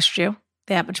don't cost you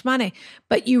that much money.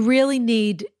 But you really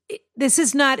need, this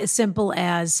is not as simple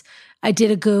as I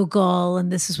did a Google and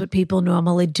this is what people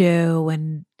normally do,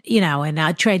 and and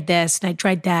I tried this and I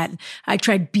tried that. And I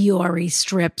tried Biore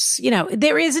strips.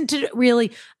 There isn't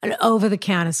really an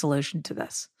over-the-counter solution to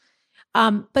this.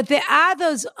 But there are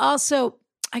those also,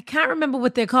 I can't remember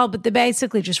what they're called, but they're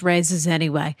basically just razors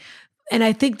anyway. And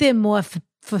I think they're more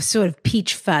for sort of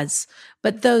peach fuzz.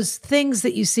 But those things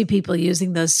that you see people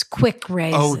using, those quick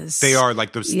razors. Oh, they are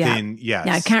like those thin, yes.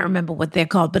 Yeah, I can't remember what they're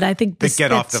called, but I think they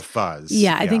get off the fuzz.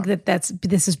 Yeah, I think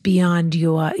this is beyond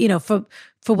your,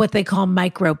 for what they call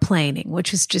microplaning,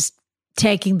 which is just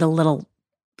taking the little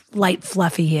light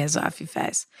fluffy hairs off your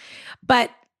face. But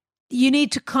you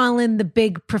need to call in the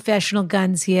big professional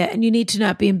guns here, and you need to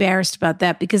not be embarrassed about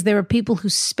that, because there are people who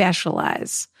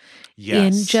specialize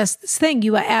in just this thing.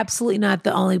 You are absolutely not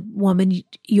the only woman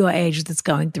your age that's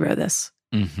going through this,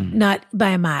 not by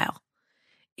a mile.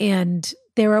 And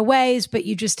there are ways, but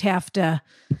you just have to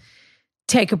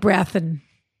take a breath and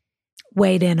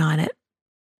wade in on it.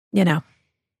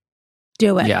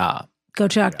 Do it. Yeah. Go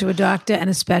talk to a doctor and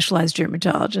a specialized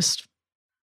dermatologist.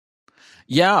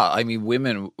 Yeah, I mean,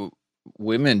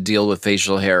 women deal with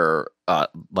facial hair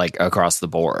like across the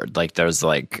board. Like there's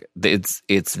like it's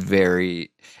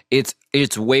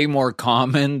way more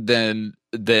common than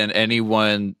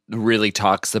anyone really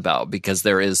talks about, because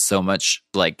there is so much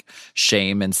like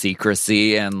shame and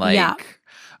secrecy and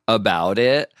about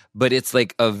it, but it's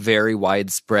like a very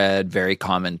widespread, very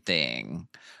common thing.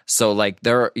 So like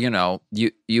there,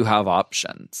 you have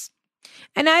options.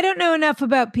 And I don't know enough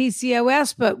about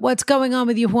PCOS, but what's going on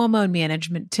with your hormone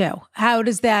management too? How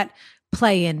does that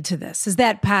play into this? Is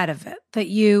that part of it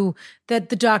that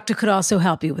the doctor could also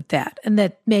help you with that, and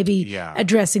that maybe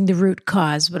addressing the root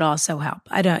cause would also help?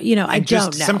 I don't know.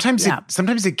 Sometimes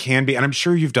it can be, and I'm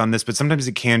sure you've done this, but sometimes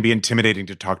it can be intimidating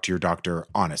to talk to your doctor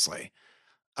honestly.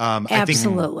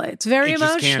 Absolutely, it's very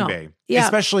emotional. Just can be,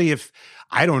 especially if.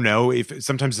 I don't know if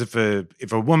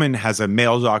a woman has a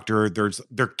male doctor,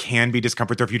 there can be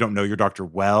discomfort there if you don't know your doctor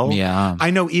well. Yeah.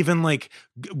 I know even like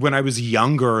when I was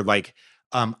younger, like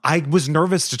I was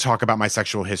nervous to talk about my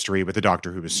sexual history with a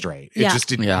doctor who was straight.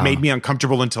 It made me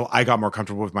uncomfortable until I got more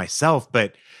comfortable with myself,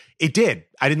 but it did.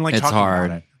 I didn't like talking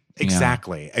about it.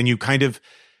 Exactly. Yeah. And you kind of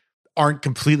aren't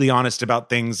completely honest about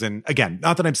things. And again,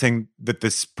 not that I'm saying that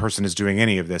this person is doing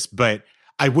any of this, but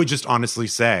I would just honestly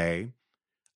say,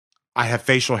 I have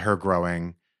facial hair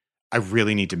growing. I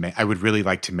really need to, I would really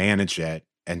like to manage it.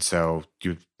 And so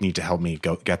you need to help me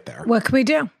get there. What can we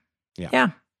do?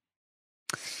 Yeah.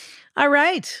 All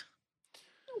right.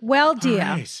 Well, dear,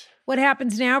 right. What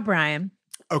happens now, Brian?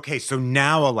 Okay, so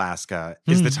now, Alaska,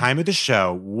 is the time of the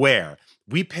show where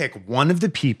we pick one of the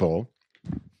people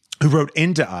who wrote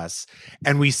into us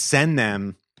and we send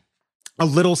them a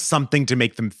little something to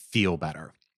make them feel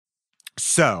better.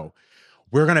 So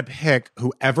we're going to pick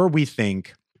whoever we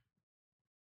think,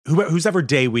 whose ever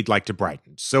day we'd like to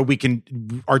brighten. So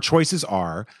our choices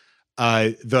are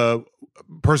the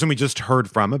person we just heard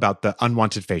from about the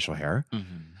unwanted facial hair,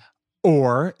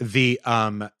 or the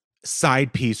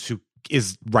side piece who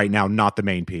is right now not the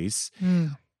main piece,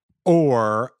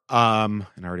 or and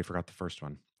I already forgot the first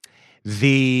one,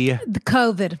 the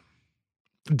COVID,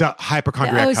 the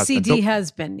hypochondriac the OCD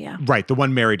husband, yeah, right, the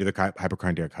one married to the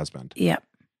hypochondriac husband. Yep.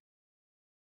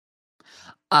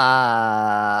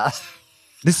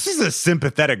 This is a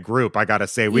sympathetic group, I gotta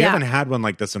say. We haven't had one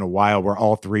like this in a while, where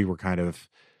all three were kind of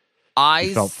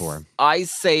felt for. I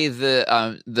say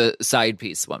the side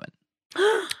piece woman.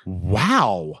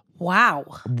 Wow.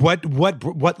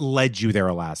 What led you there,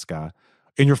 Alaska?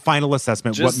 In your final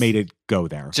assessment, what made it go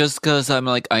there? Just because I'm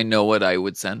like, I know what I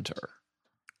would send her.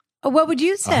 What would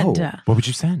you send her? What would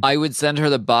you send? I would send her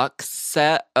the box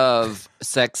set of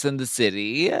Sex and the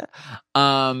City,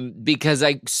 because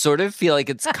I sort of feel like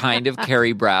it's kind of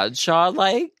Carrie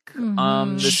Bradshaw-like,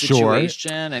 the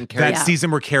situation. And Carrie, that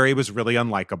season where Carrie was really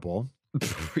unlikable.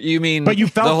 You mean but you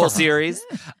felt the whole her. Series?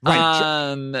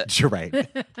 Right. You're right.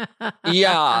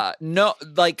 Yeah. No,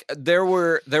 like there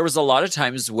was a lot of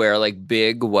times where like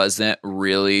Big wasn't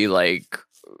really like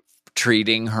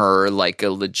treating her like a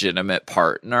legitimate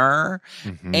partner.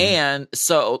 And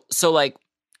so like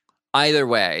either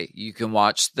way, you can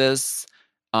watch this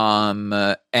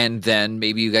and then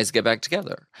maybe you guys get back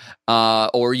together.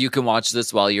 Or you can watch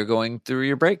this while you're going through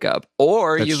your breakup.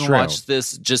 Or you can watch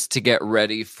this just to get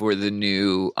ready for the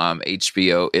new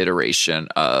HBO iteration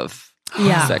of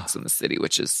Sex and the City,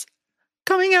 which is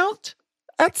coming out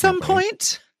at some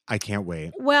point. I can't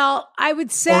wait. Well, I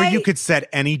would say... Or you could set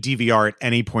any DVR at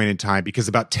any point in time, because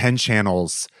about 10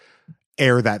 channels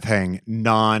air that thing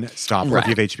non-stop. Right.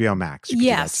 If you have HBO Max.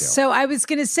 Yes. So I was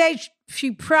going to say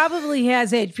she probably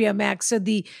has HBO Max. So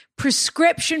the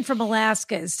prescription from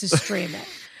Alaska is to stream it.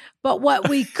 But what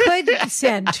we could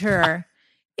send her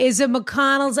is a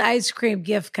McConnell's ice cream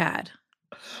gift card.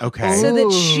 Okay. So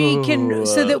that she can...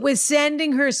 So that we're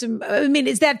sending her some... I mean,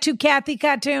 is that too Kathy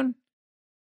cartoon?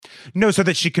 No, so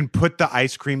that she can put the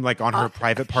ice cream like on her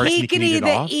private parts. He can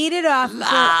either eat it off,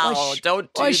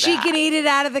 or she that. can eat it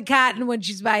out of the carton when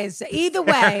she's by herself. Either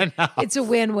way, it's a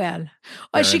win-win.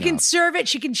 Or she can serve it.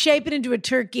 She can shape it into a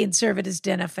turkey and serve it as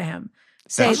dinner for him.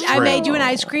 Say, I made you an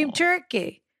ice cream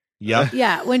turkey. Yep.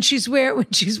 Yeah, when she's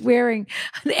wearing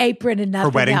an apron and nothing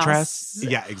else. Her wedding dress?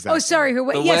 Yeah, exactly. Oh, sorry,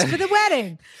 yes, for the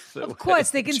wedding. Of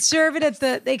course, they can serve it at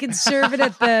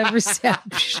the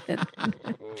reception.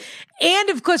 And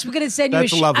of course, we're going to send you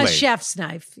a chef's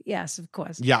knife. Yes, of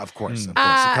course. Yeah, of course. Of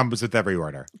course. It comes with every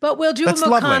order. But we'll do a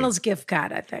McConnell's gift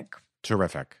card, I think.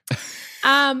 Terrific.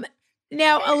 Now,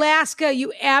 Alaska,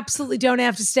 you absolutely don't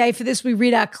have to stay for this. We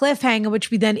read our cliffhanger, which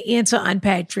we then answer on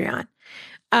Patreon.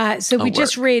 So we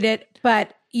just read it,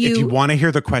 but if you want to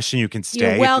hear the question, you can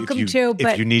stay. You're welcome to.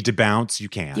 But if you need to bounce, you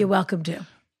can. You're welcome to.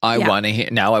 I want to hear.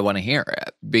 Now I want to hear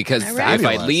it, because if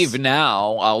I leave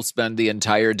now, I'll spend the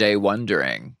entire day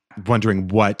wondering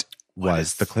what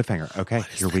was the cliffhanger. Okay,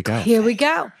 here we go. Here we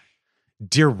go.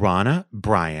 Dear Rana,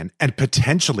 Brian, and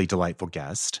potentially delightful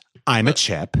guest, I'm a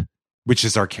Chip, which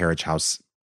is our Carriage House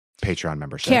Patreon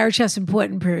membership. Carriage House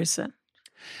important person.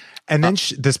 And then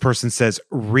this person says,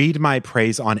 read my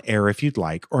praise on air if you'd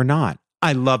like or not.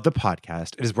 I love the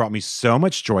podcast. It has brought me so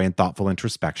much joy and thoughtful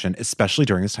introspection, especially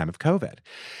during this time of COVID.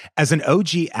 As an OG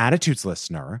Attitudes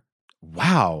listener,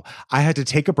 wow, I had to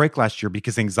take a break last year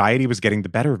because anxiety was getting the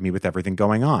better of me with everything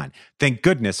going on. Thank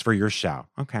goodness for your show.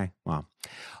 Okay, well,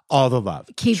 all the love.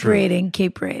 Keep reading.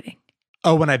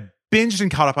 Oh, when I binged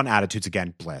and caught up on Attitudes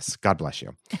again, bliss. God bless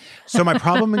you. So my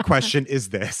problem in question is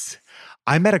this.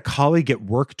 I met a colleague at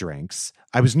work drinks.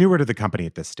 I was newer to the company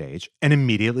at this stage and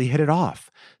immediately hit it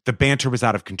off. The banter was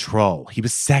out of control. He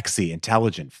was sexy,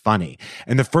 intelligent, funny,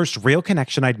 and the first real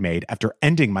connection I'd made after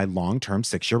ending my long-term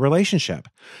 6-year relationship.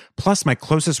 Plus, my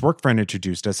closest work friend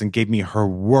introduced us and gave me her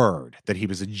word that he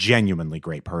was a genuinely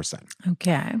great person.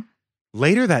 Okay.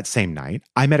 Later that same night,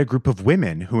 I met a group of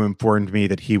women who informed me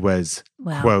that he was,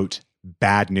 quote,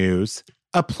 bad news,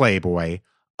 a playboy,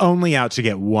 only out to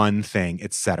get one thing,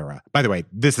 etc. By the way,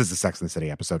 this is a Sex and the City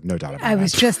episode, no doubt about it. I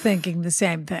was just thinking the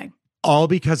same thing. All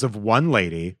because of one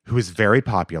lady who is very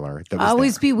popular. That was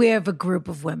Always there. beware of a group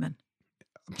of women.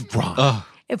 Wrong.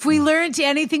 If we learned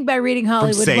anything by reading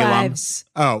Hollywood Wives,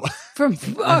 from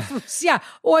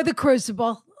or The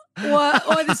Crucible,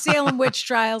 or the Salem witch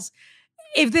trials,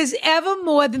 if there's ever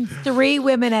more than 3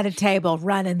 women at a table,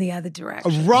 run in the other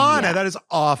direction. Rana, that is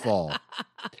awful.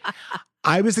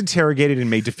 I was interrogated and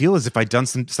made to feel as if I'd done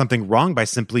something wrong by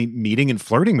simply meeting and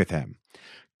flirting with him.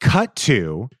 Cut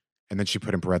to, and then she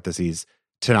put in parentheses,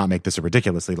 to not make this a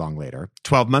ridiculously long later,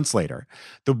 12 months later,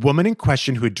 the woman in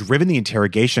question who had driven the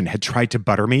interrogation had tried to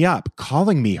butter me up,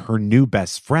 calling me her new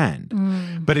best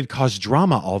friend, but it caused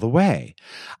drama all the way.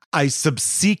 I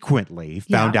subsequently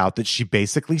found out that she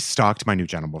basically stalked my new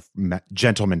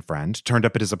gentleman friend, turned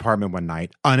up at his apartment one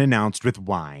night, unannounced with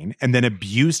wine, and then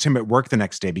abused him at work the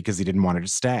next day because he didn't want her to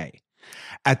stay.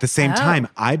 At the same time,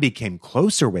 I became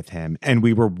closer with him, and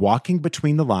we were walking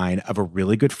between the line of a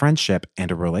really good friendship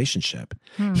and a relationship.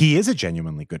 He is a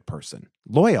genuinely good person,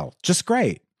 loyal, just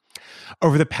great.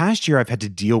 Over the past year, I've had to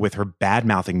deal with her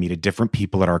bad-mouthing me to different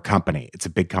people at our company. It's a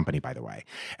big company, by the way.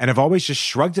 And I've always just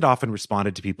shrugged it off and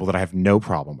responded to people that I have no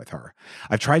problem with her.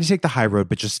 I've tried to take the high road,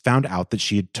 but just found out that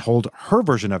she had told her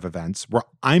version of events, where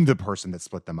I'm the person that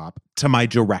split them up, to my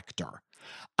director.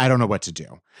 I don't know what to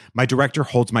do. My director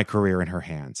holds my career in her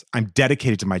hands. I'm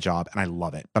dedicated to my job and I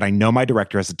love it, but I know my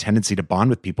director has a tendency to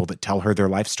bond with people that tell her their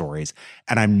life stories,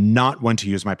 and I'm not one to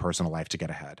use my personal life to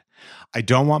get ahead. I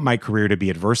don't want my career to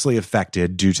be adversely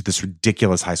affected due to this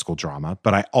ridiculous high school drama,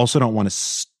 but I also don't want to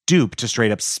stoop to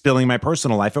straight up spilling my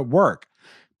personal life at work.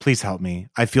 Please help me.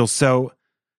 I feel so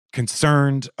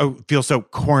concerned, feel so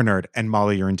cornered, and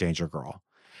Molly, you're in danger, girl.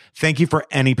 Thank you for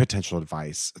any potential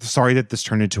advice. Sorry that this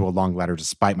turned into a long letter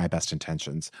despite my best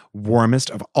intentions. Warmest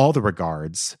of all the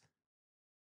regards.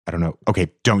 I don't know.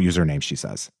 Okay, don't use her name, she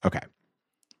says. Okay.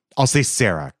 I'll say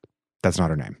Sarah. That's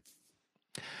not her name.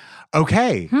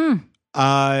 Okay.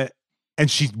 And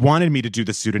she wanted me to do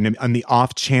the pseudonym on the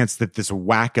off chance that this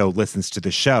wacko listens to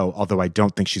the show, although I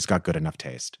don't think she's got good enough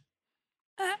taste.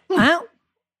 Well,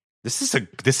 this is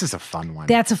a fun one.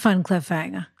 That's a fun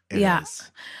cliffhanger. It is.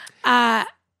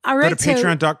 All right, go to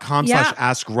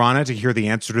patreon.com/AskRana to hear the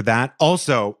answer to that.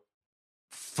 Also,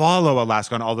 follow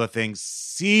Alaska on all the things.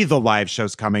 See the live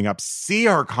shows coming up. See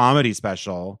her comedy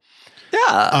special.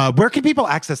 Yeah. Where can people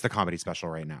access the comedy special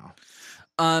right now?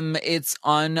 It's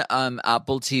on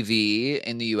Apple TV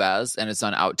in the US, and it's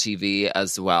on Out TV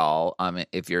as well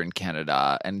if you're in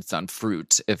Canada, and it's on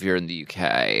Fruit if you're in the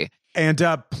UK. And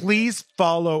please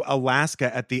follow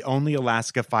Alaska at the Only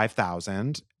Alaska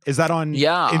 5000. Is that on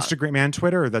Instagram and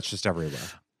Twitter, or that's just everywhere?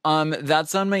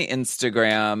 That's on my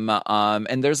Instagram.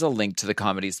 And there's a link to the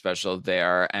comedy special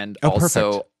there. And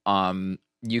also,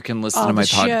 you can listen to my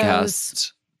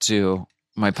podcast too.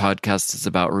 My podcast is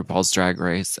about RuPaul's Drag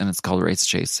Race, and it's called Race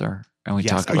Chaser. And we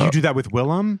talk about... you do that with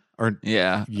Willem?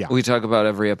 Yeah. We talk about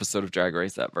every episode of Drag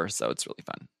Race ever, so it's really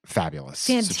fun. Fabulous.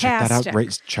 Fantastic. So check that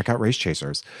out. Check out Race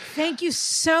Chasers. Thank you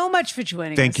so much for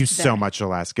joining us. Thank you today. so much,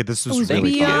 Alaska. This was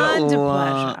really beyond a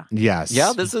pleasure. Yes.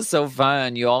 Yeah, this is so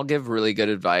fun. You all give really good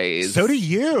advice. So do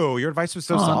you. Your advice was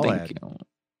so solid.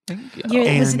 Thank you.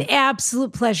 It was an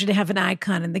absolute pleasure to have an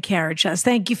icon in the Carriage House.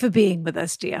 Thank you for being with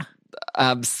us, dear.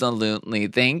 Absolutely.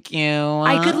 Thank you.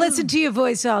 I could listen to your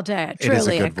voice all day. Truly, it is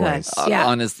a good voice. Yeah.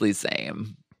 Honestly,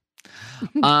 same.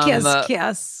 Kiss,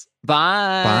 kiss.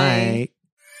 Bye. Bye.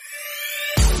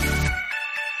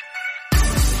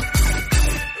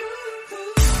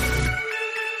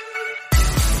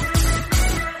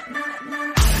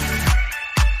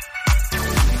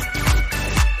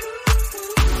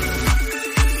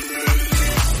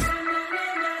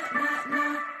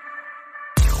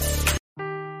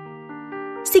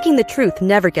 Seeking the truth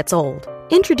never gets old.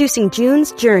 Introducing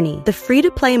June's Journey, the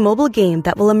free-to-play mobile game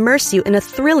that will immerse you in a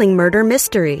thrilling murder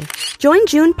mystery. Join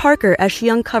June Parker as she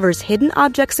uncovers hidden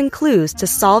objects and clues to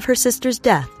solve her sister's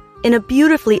death in a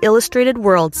beautifully illustrated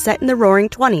world set in the Roaring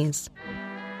 20s.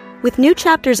 With new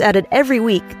chapters added every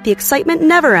week, the excitement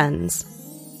never ends.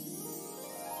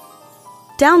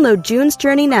 Download June's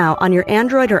Journey now on your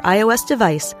Android or iOS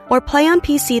device, or play on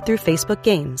PC through Facebook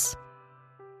Games.